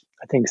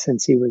 I think,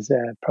 since he was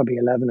probably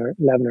 11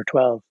 or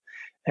 12.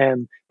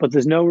 But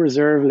there's no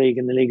reserve league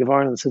in the League of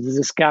Ireland. So there's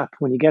this gap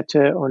when you get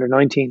to under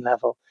 19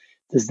 level.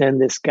 There's then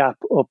this gap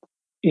up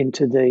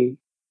into the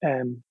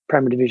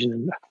Premier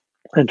Division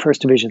and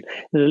First Division.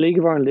 Now, the League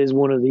of Ireland is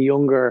one of the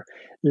younger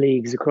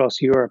leagues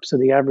across Europe. So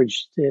the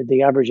average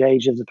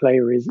age of the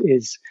player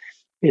is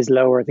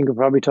lower. I think we're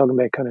probably talking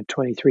about kind of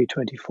 23,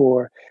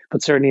 24,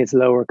 but certainly it's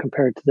lower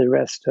compared to the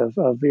rest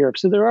of Europe.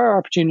 So there are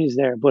opportunities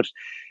there. But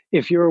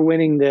if you're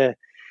winning the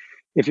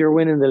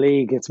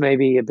league, it's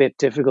maybe a bit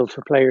difficult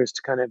for players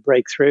to kind of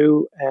break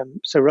through.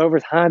 So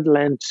Rovers had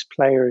lent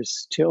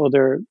players to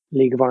other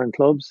League of Ireland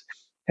clubs,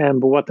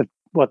 but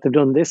what they've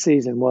done this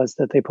season was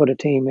that they put a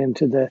team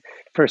into the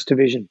First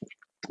Division,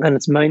 and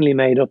it's mainly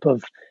made up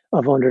of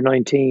under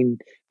 19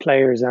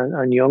 players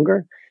and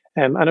younger.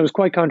 And it was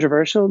quite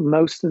controversial.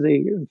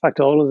 In fact,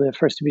 all of the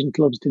First Division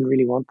clubs didn't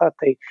really want that.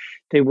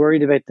 They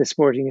worried about the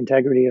sporting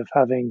integrity of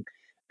having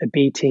a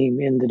B team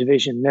in the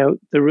division. Now,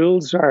 the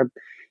rules are,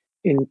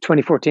 in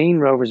 2014,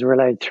 Rovers were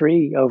allowed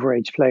 3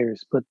 overage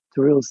players, but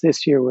the rules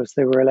this year was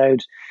they were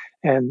allowed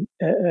an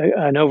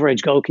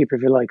overage goalkeeper,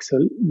 if you like.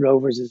 So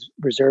Rovers'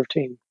 reserve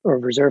team, or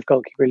reserve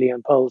goalkeeper,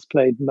 Leon Poles,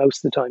 played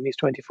most of the time. He's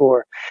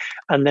 24.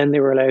 And then they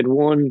were allowed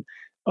 1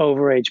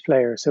 overage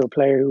player, so a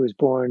player who was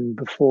born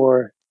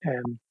before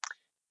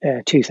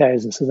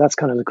 2000. So that's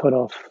kind of the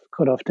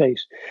cutoff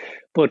date.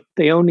 But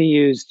they only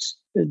used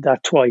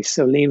that twice.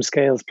 So Liam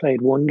Scales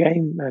played 1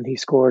 game and he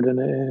scored in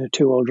a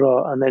 2-2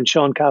 draw. And then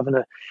Sean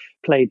Kavanagh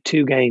played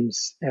 2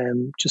 games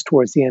just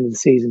towards the end of the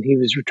season. He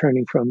was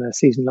returning from a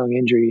season-long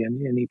injury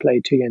and he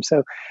played 2 games.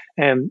 So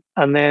and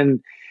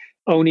then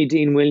only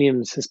Dean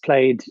Williams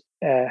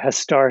has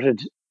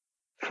started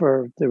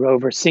for the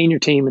Rovers senior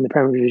team in the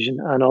Premier Division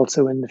and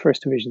also in the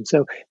First Division.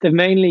 So they've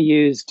mainly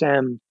used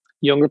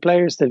younger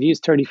players. They've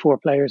used 34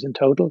 players in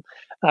total,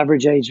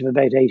 average age of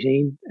about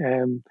 18.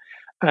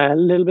 A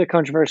little bit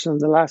controversial. In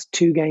the last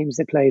 2 games,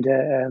 they played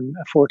a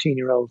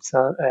 14-year-old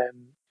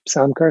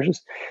Sam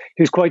Curtis,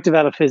 who's quite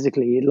developed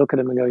physically. You look at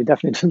him and go, he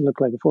definitely doesn't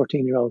look like a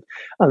 14-year-old.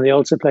 And they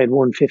also played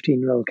 1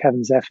 15-year-old,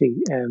 Kevin Zeffy,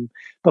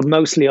 but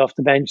mostly off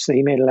the bench. So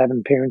he made 11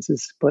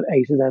 appearances, but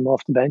 8 of them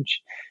off the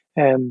bench.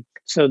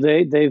 So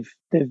they've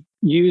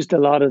used a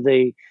lot of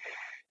the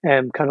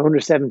kind of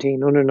under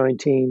 17, under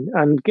 19,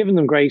 and given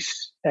them great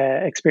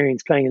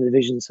experience playing in the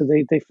division. So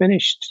they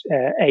finished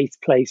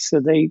 8th place.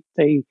 So they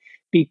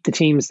beat the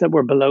teams that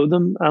were below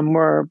them and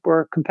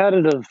were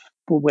competitive,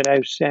 but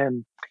without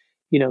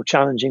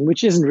challenging,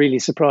 which isn't really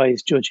a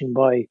surprise judging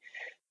by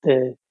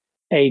the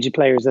age of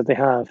players that they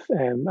have.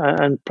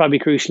 And probably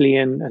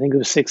crucially, in I think it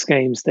was 6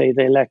 games, they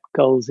let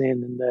goals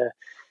in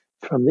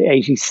from the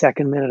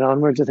 82nd minute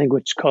onwards, I think,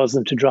 which caused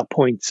them to drop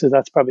points. So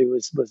that's probably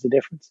was the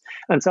difference.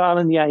 And so,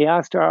 Alan, you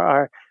asked,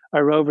 are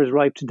Rovers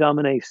ripe to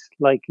dominate?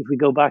 Like, if we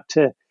go back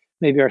to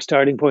maybe our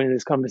starting point in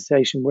this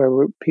conversation,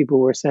 where people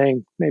were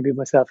saying, maybe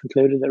myself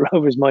included, that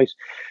Rovers might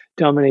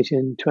dominate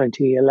in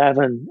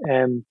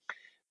 2011.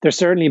 They're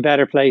certainly a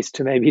better place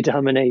to maybe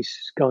dominate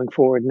going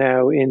forward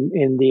now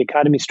in the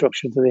academy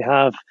structure that they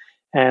have,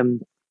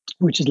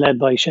 which is led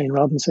by Shane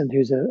Robinson,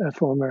 who's a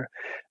former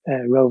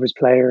Rovers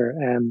player.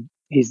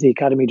 He's the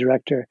academy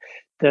director.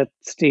 That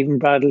Stephen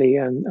Bradley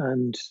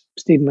and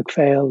Stephen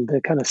McPhail, the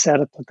kind of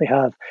setup that they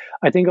have.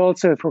 I think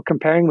also, if we're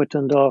comparing with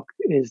Dundalk,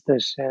 is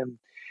that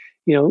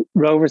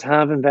Rovers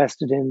have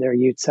invested in their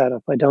youth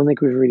setup. I don't think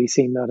we've really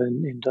seen that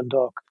in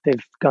Dundalk.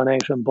 They've gone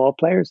out and bought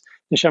players.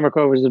 The Shamrock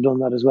Rovers have done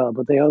that as well,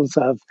 but they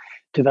also have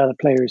developed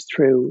players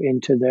through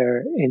into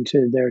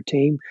their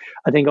team.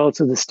 I think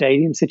also the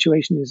stadium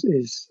situation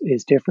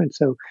is different.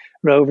 So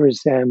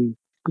Rovers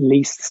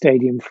leased the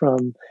stadium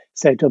from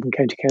South Dublin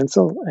County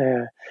Council,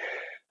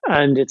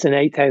 and it's an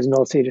 8,000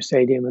 all-seater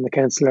stadium, and the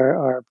council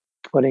are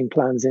putting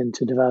plans in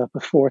to develop a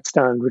 4th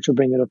stand, which will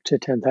bring it up to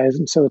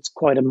 10,000. So it's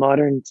quite a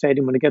modern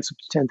stadium. When it gets up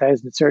to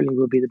 10,000, it certainly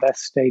will be the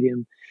best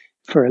stadium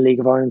for a League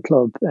of Ireland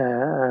club,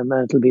 and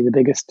it'll be the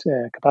biggest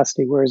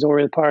capacity, whereas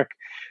Oriel Park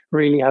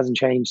really hasn't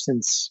changed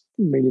since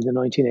really the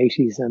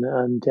 1980s,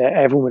 and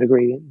everyone would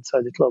agree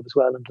inside the club as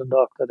well in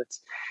Dundalk that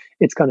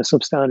it's kind of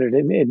substandard.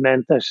 It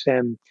meant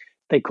that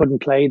they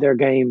couldn't play their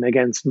game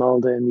against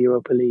Malda in the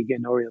Europa League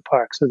in Oriel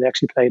Park, so they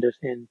actually played it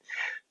in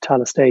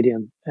Tallaght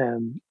Stadium.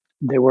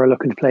 They were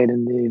looking to play it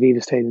in the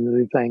Aviva Stadium.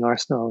 They'll be playing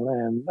Arsenal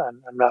and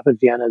Rapid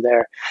Vienna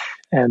there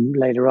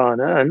later on.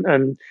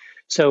 And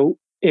so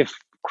if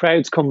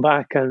crowds come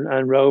back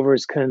and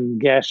Rovers can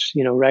get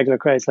regular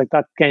crowds, like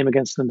that game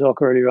against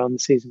Dundalk earlier on the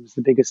season was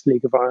the biggest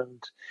League of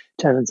Ireland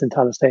attendance in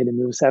Tallaght Stadium.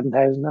 There was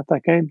 7,000 at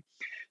that game.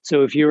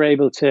 So if you're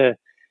able to,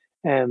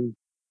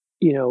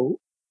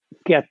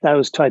 get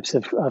those types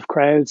of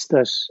crowds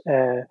that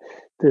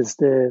there's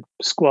the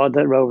squad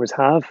that Rovers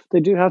have.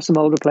 They do have some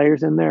older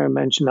players in there. I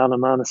mentioned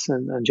Alan Manus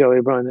and Joey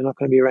O'Brien. They're not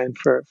going to be around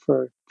for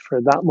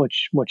that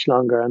much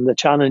longer. And the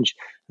challenge,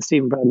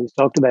 Stephen Bradley's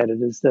talked about it,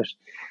 is that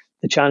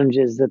the challenge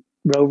is that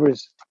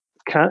Rovers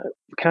can't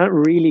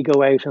really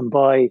go out and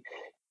buy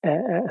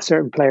a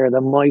certain player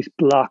that might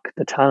block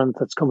the talent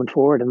that's coming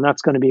forward, and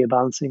that's going to be a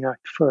balancing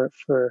act for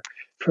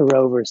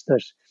Rovers.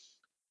 That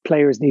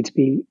players need to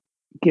be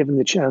given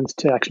the chance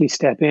to actually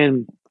step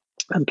in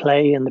and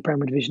play in the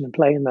Premier Division and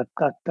play in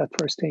that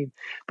first team.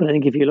 But I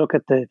think if you look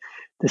at the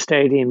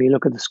stadium, you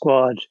look at the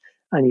squad,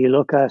 and you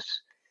look at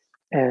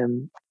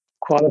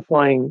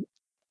qualifying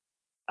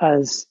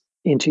as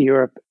into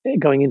Europe,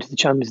 going into the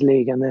Champions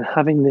League, and then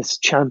having this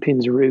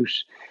Champions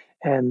route.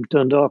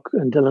 Dundalk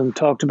and Dylan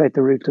talked about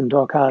the route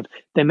Dundalk had.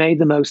 They made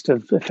the most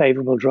of a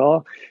favourable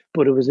draw,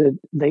 but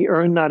they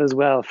earned that as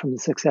well from the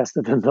success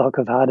that Dundalk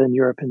have had in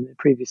Europe in the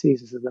previous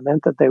seasons. It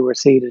meant that they were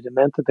seeded. It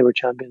meant that they were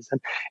champions, and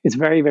it's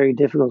very, very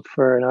difficult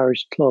for an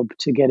Irish club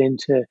to get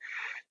into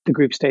the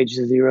group stages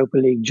of the Europa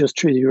League just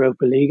through the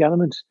Europa League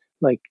element.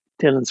 Like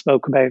Dylan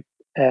spoke about,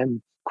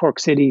 Cork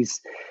City's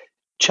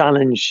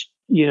challenge,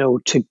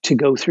 to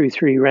go through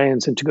 3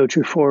 rounds and to go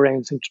through 4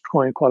 rounds and to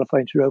try and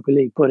qualify into Europa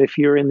League. But if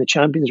you're in the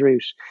Champions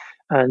route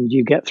and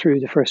you get through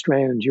the first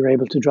round, you're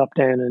able to drop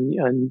down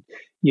and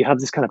you have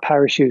this kind of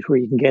parachute where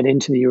you can get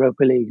into the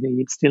Europa League. Now,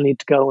 you'd still need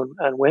to go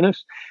and win it,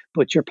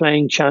 but you're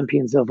playing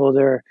champions of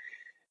other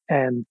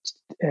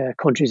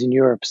countries in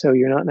Europe. So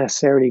you're not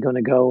necessarily going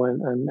to go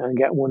and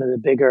get one of the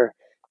bigger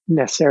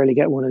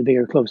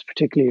clubs,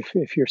 particularly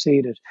if you're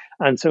seeded.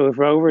 And so if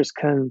Rovers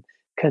can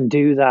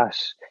do that,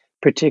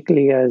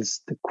 particularly as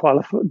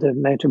the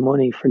amount of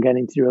money for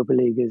getting to the Europa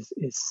League is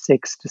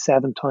 6 to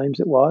 7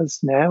 times it was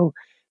now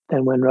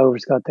than when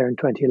Rovers got there in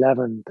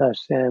 2011. That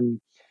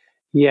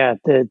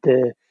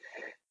the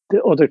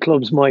other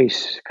clubs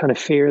might kind of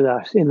fear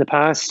that. In the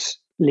past,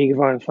 League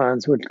of Ireland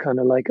fans would kind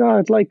of like,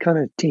 I'd like kind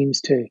of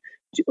teams to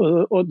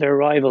their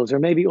rivals, or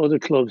maybe other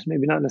clubs,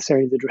 maybe not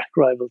necessarily the direct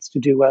rivals, to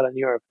do well in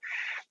Europe,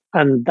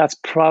 and that's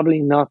probably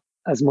not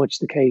as much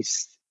the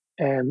case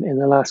in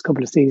the last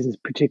couple of seasons,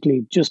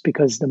 particularly just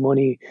because the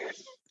money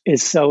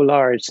is so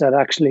large that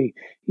actually,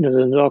 the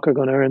Dundalk are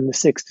going to earn the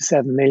 6 to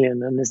 7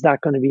 million. And is that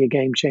going to be a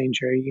game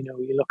changer?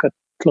 You look at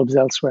clubs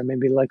elsewhere,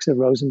 maybe the likes of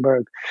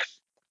Rosenborg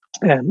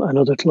and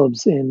other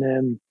clubs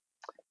in,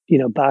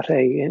 Bate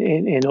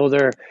in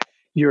other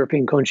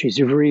European countries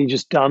who've really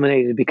just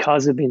dominated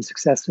because of being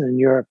successful in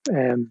Europe.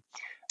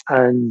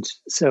 And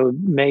so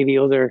maybe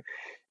other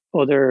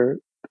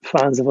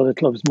fans of other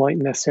clubs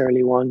mightn't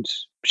necessarily want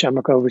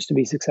Shamrock Rovers to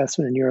be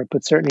successful in Europe,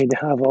 but certainly they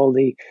have all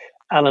the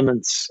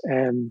elements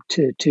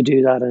to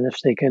do that. And if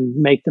they can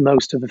make the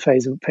most of a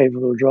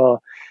favourable draw,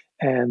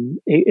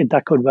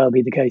 that could well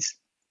be the case.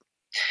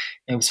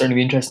 It would certainly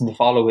be interesting to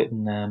follow it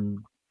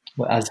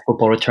as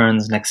football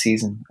returns next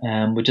season.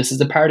 But just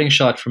as a parting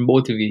shot from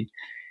both of you,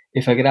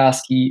 if I could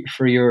ask you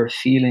for your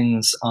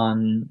feelings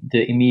on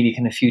the immediate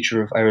kind of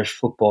future of Irish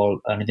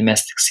football on a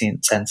domestic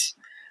sense,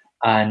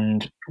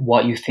 and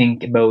what you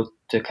think about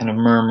the kind of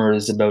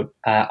murmurs about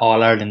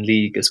All-Ireland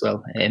League as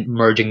well, and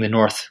merging the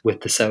North with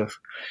the South.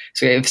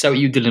 So if I start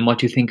with you, Dylan, what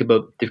do you think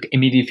about the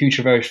immediate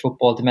future of Irish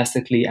football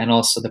domestically and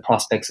also the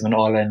prospects of an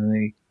All-Ireland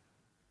League?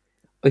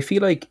 I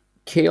feel like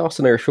chaos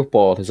in Irish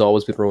football has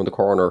always been around the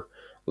corner.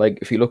 Like,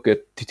 if you look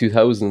at the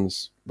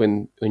 2000s,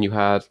 when you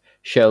had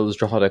Shells,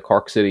 Drogheda,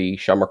 Cork City,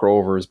 Shamrock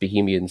Rovers,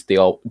 Bohemians,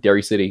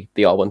 Derry City,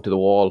 they all went to the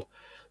wall.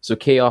 So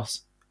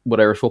chaos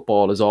with Irish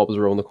football is always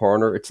around the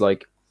corner. It's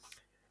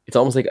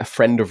almost like a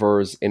friend of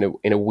ours in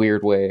a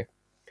weird way.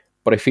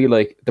 But I feel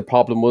like the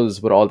problem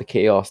was with all the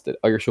chaos that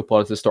Irish football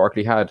has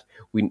historically had,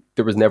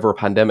 there was never a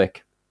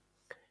pandemic.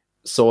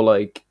 So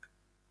like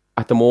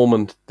at the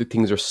moment, the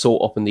things are so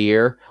up in the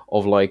air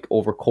of like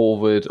over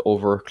COVID,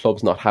 over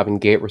clubs not having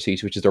gate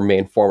receipts, which is their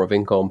main form of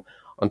income.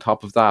 On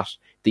top of that,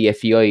 the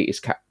FEI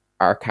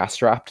are cash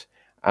strapped,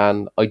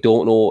 and I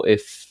don't know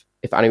if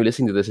anyone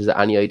listening to this has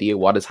any idea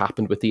what has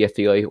happened with the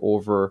FEI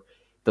over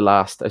the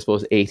last, I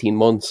suppose, 18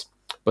 months.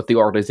 But the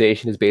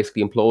organisation is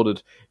basically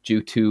imploded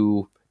due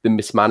to the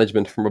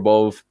mismanagement from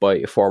above by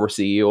a former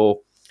CEO,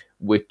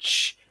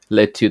 which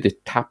led to the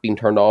tap being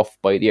turned off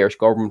by the Irish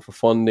government for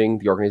funding.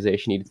 The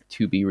organisation needed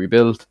to be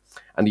rebuilt.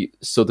 And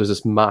so there's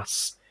this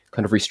mass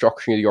kind of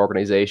restructuring of the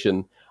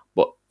organisation.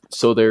 But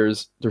so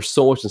there's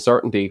so much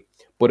uncertainty.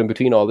 But in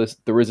between all this,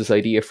 there is this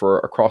idea for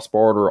a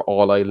cross-border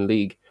all-island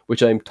league,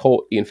 which I'm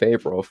totally in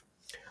favour of.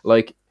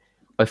 Like,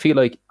 I feel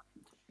like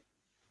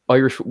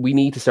we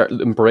need to start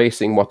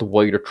embracing what the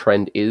wider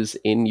trend is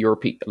in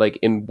Europe, like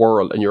in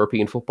world and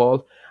European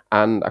football.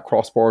 And a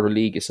cross-border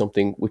league is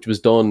something which was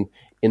done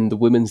in the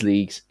women's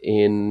leagues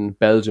in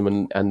Belgium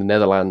and the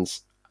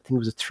Netherlands. I think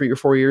it was 3 or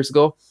 4 years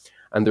ago.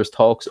 And there's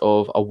talks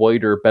of a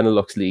wider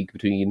Benelux league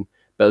between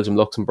Belgium,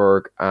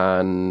 Luxembourg,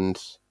 and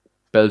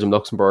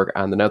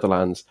the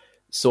Netherlands.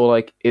 So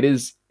like it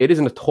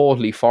isn't a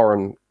totally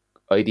foreign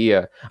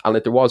idea, and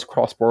that there was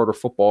cross-border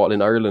football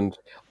in Ireland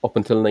up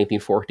until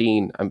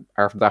 1914, and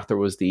after that there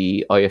was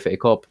the IFA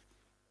Cup.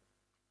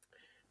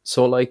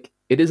 So like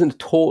it isn't a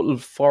total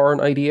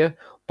foreign idea,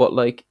 but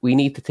like we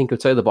need to think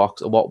outside the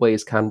box of what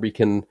ways we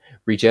can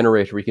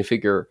regenerate,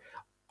 reconfigure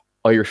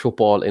Irish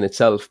football in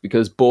itself,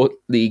 because both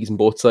leagues and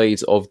both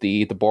sides of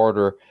the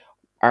border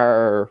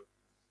are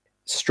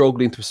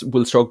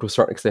will struggle to a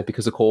certain extent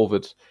because of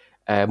COVID,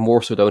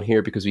 more so down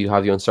here because we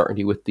have the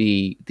uncertainty with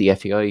the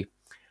FEI.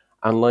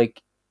 And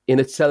like in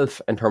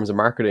itself, in terms of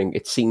marketing,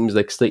 it seems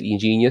like slightly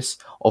ingenious.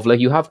 Of like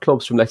you have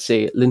clubs from, let's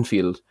say,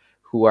 Linfield,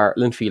 who are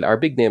Linfield, are a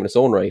big name in its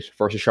own right,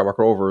 versus Shamrock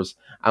Rovers,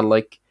 and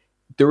like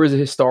there is a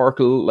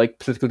historical, like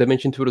political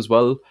dimension to it as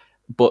well.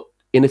 But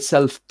in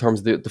itself, in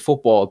terms of the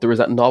football, there is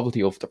that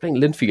novelty of they're playing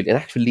Linfield in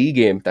an actual league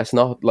game. That's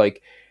not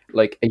like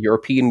a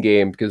European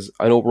game, because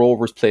I know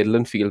Rovers played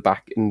Linfield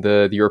back in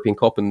the European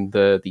Cup in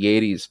the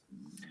 80s.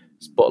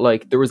 But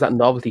like there was that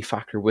novelty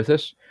factor with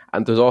it,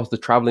 and there's also the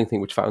travelling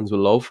thing which fans will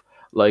love,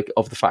 like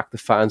of the fact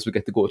that fans would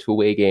get to go to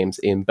away games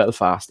in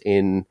Belfast,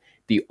 in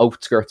the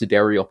outskirts of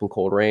Derry, up in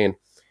Coleraine.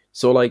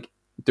 So like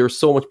there's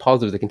so much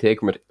positive they can take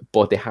from it,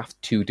 but they have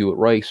to do it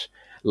right.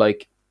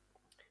 Like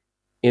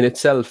in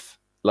itself,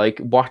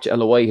 like Watch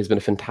LOI has been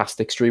a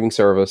fantastic streaming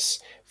service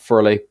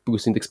for like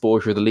boosting the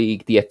exposure of the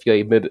league. The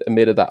FBI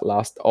admitted that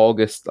last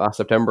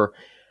September.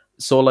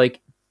 So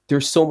like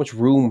there's so much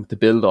room to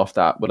build off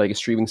that with like a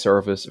streaming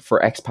service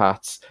for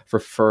expats,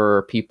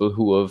 for people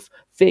who have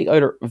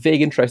either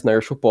vague interest in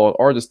Irish football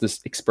or just this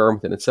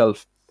experiment in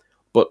itself.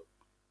 But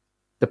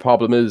the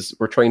problem is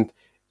the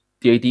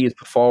idea is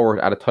put forward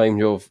at a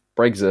time of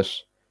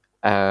Brexit,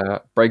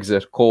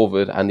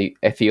 COVID, and the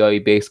FAI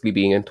basically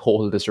being in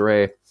total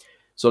disarray.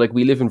 So like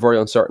we live in very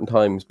uncertain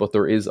times, but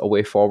there is a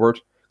way forward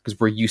because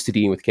we're used to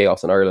dealing with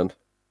chaos in Ireland.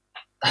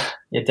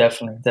 Yeah,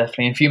 definitely.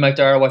 And for you,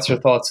 McDara, what's your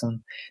thoughts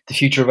on the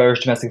future of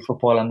Irish domestic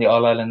football and the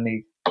All-Ireland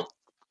League?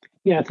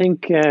 Yeah, I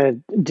think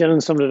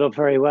Dylan summed it up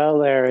very well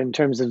there in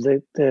terms of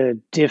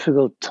the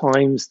difficult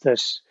times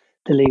that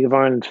the League of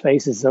Ireland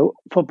faces. So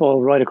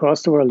football right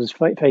across the world is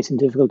facing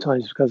difficult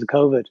times because of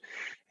COVID.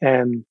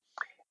 In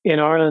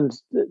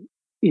Ireland,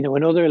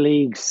 in other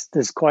leagues,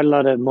 there's quite a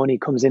lot of money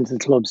comes into the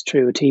clubs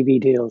through TV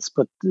deals,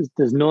 but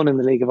there's none in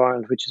the League of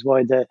Ireland, which is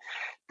why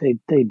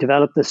they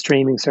developed the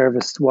streaming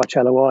service Watch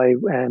LOI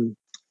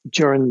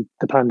during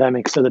the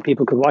pandemic, so that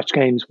people could watch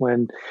games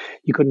when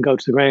you couldn't go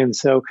to the ground.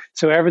 So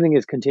everything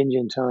is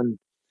contingent on,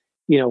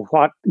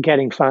 what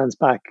getting fans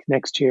back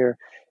next year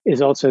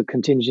is also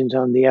contingent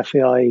on the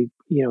FAI,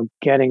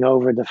 getting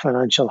over the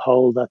financial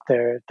hole that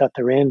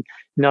they're in,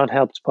 not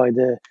helped by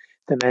the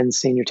men's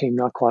senior team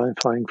not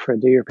qualifying for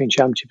the European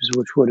Championships,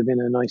 which would have been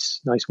a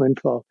nice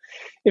windfall.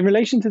 In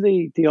relation to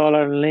the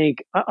All-Ireland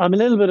League, I'm a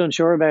little bit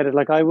unsure about it.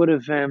 Like I would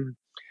have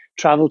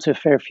travelled to a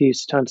fair few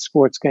Setanta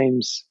Sports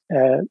games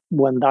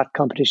when that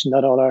competition,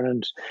 that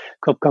All-Ireland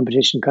Cup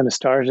competition, kind of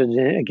started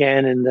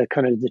again in the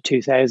kind of the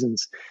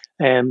 2000s.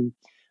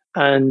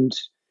 And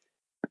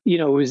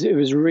it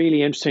was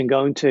really interesting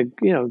going to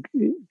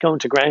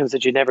grounds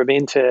that you'd never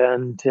been to,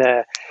 and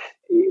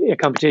a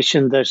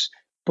competition that.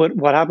 But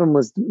what happened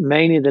was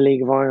mainly the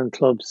League of Ireland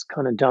clubs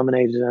kind of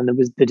dominated, and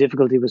the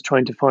difficulty was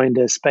trying to find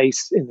a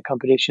space in the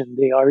competition.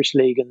 The Irish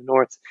League in the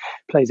North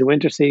plays a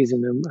winter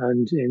season,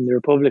 and in the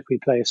Republic we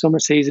play a summer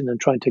season, and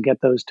trying to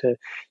get those to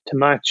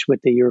match with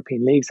the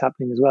European leagues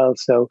happening as well.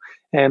 So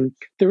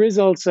there is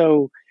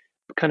also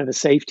kind of a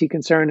safety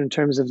concern in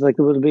terms of like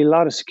there will be a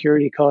lot of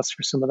security costs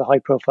for some of the high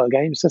profile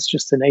games. That's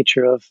just the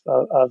nature of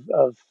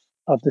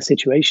the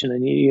situation,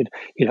 and you'd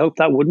hope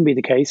that wouldn't be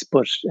the case,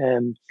 but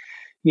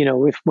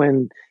if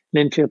when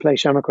Linfield play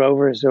Shamrock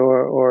Rovers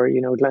or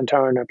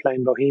Glentoran are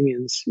playing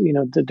Bohemians,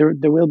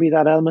 there will be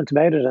that element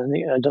about it.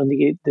 I don't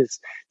think there's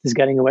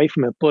getting away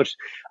from it. But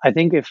I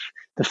think if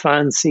the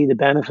fans see the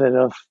benefit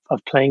of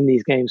playing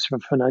these games from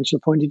a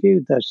financial point of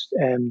view,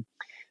 that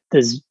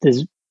there's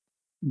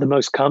the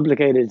most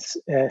complicated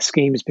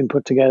scheme has been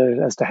put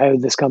together as to how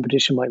this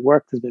competition might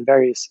work. There's been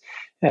various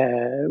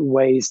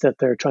ways that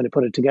they're trying to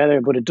put it together,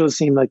 but it does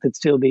seem like there'd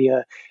still be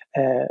a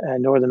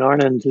Northern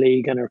Ireland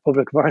League and a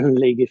Republic of Ireland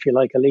League, if you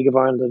like, a League of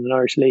Ireland and an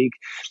Irish League.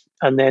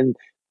 And then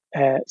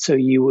so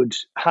you would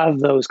have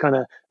those kind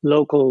of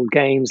local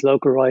games,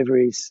 local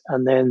rivalries,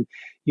 and then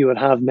you would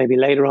have maybe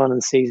later on in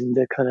the season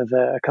the kind of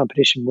a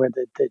competition where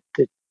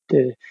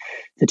the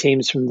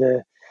teams from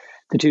the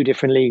two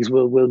different leagues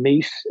will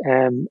meet,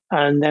 and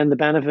then the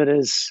benefit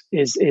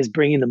is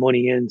bringing the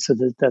money in, so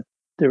that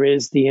there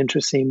is the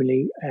interest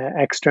seemingly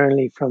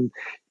externally from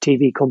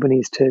TV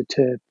companies to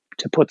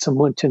put some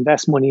money, to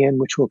invest money in,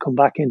 which will come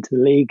back into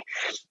the league.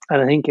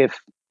 And I think if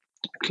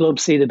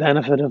clubs see the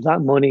benefit of that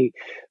money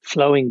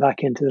flowing back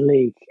into the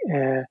league,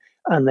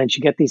 and then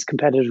you get these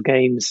competitive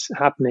games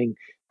happening,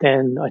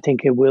 then I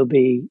think it will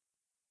be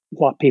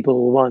what people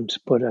will want.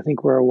 But I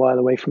think we're a while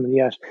away from it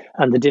yet.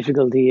 And the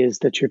difficulty is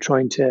that you're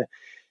trying to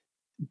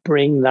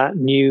bring that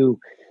new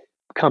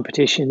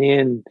competition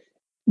in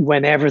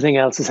when everything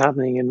else is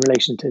happening in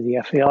relation to the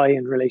FAI,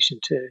 in relation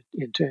to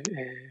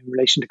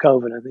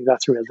COVID. I think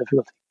that's a real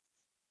difficulty.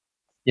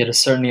 Yeah, there's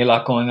certainly a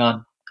lot going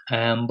on.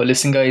 But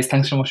listen, guys,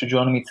 thanks so much for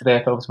joining me today.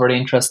 I thought it was a very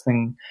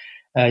interesting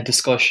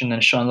discussion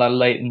and shone a lot of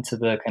light into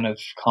the kind of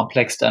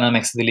complex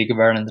dynamics of the League of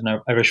Ireland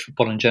and Irish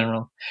football in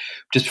general.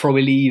 Just before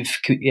we leave,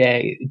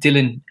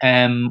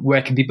 Dylan,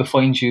 where can people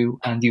find you,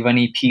 and do you have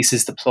any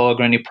pieces to plug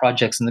or any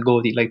projects in the go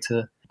that you'd like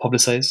to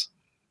publicise?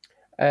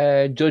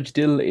 Judge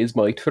Dill is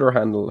my Twitter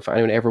handle if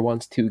anyone ever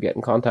wants to get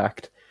in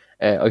contact.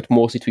 I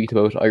mostly tweet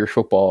about Irish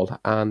football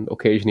and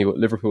occasionally about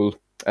Liverpool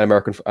and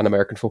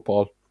American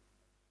football.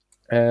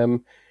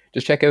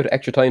 just check out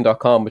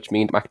extratime.com, which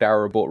me and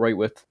MacDara are both right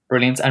with.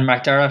 Brilliant. And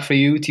MacDara, for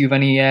you, do you have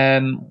any,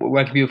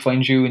 where can people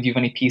find you, and do you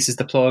have any pieces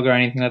to plug or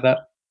anything like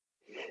that?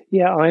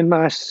 Yeah, I'm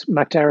at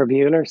MacDara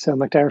Bueller, so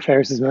MacDara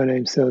Ferris is my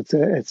name, so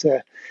it's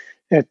a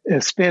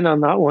spin on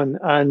that one.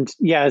 And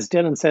yeah, as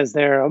Dylan says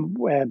there,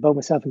 both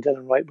myself and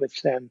Dylan write with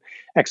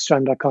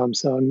extratime.com,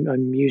 so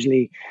I'm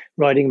usually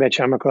writing about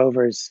Shamrock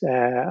Rovers.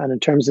 And in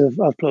terms of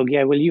plug,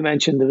 yeah, well, you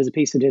mentioned there was a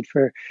piece I did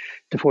for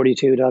the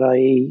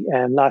 42.ie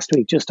last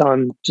week, just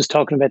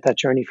talking about that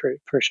journey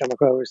for Shamrock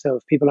Rovers. So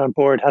if people aren't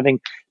bored having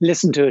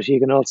listened to it, you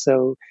can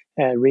also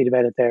read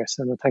about it there.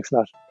 So no, thanks a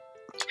lot.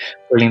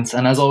 Brilliant.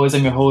 And as always,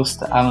 I'm your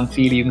host, Alan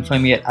Feely. You can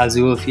find me at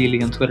Azul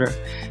Feely on Twitter.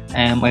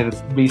 I have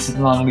a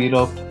recent long lead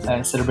up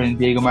celebrating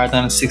Diego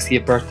Maradona's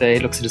 60th birthday.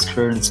 Looks at his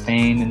career in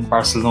Spain, in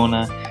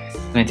Barcelona,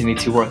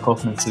 1982 World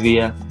Cup in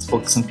Sevilla.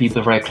 Spoke to some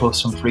people very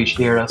close to him for each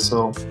era,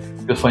 so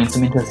you'll find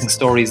some interesting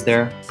stories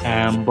there.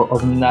 But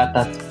other than that,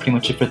 that's pretty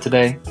much it for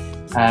today.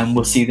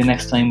 We'll see you the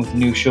next time with a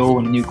new show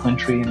and a new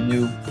country and a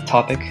new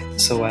topic.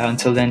 So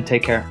until then,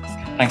 take care.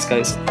 Thanks,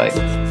 guys.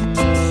 Bye.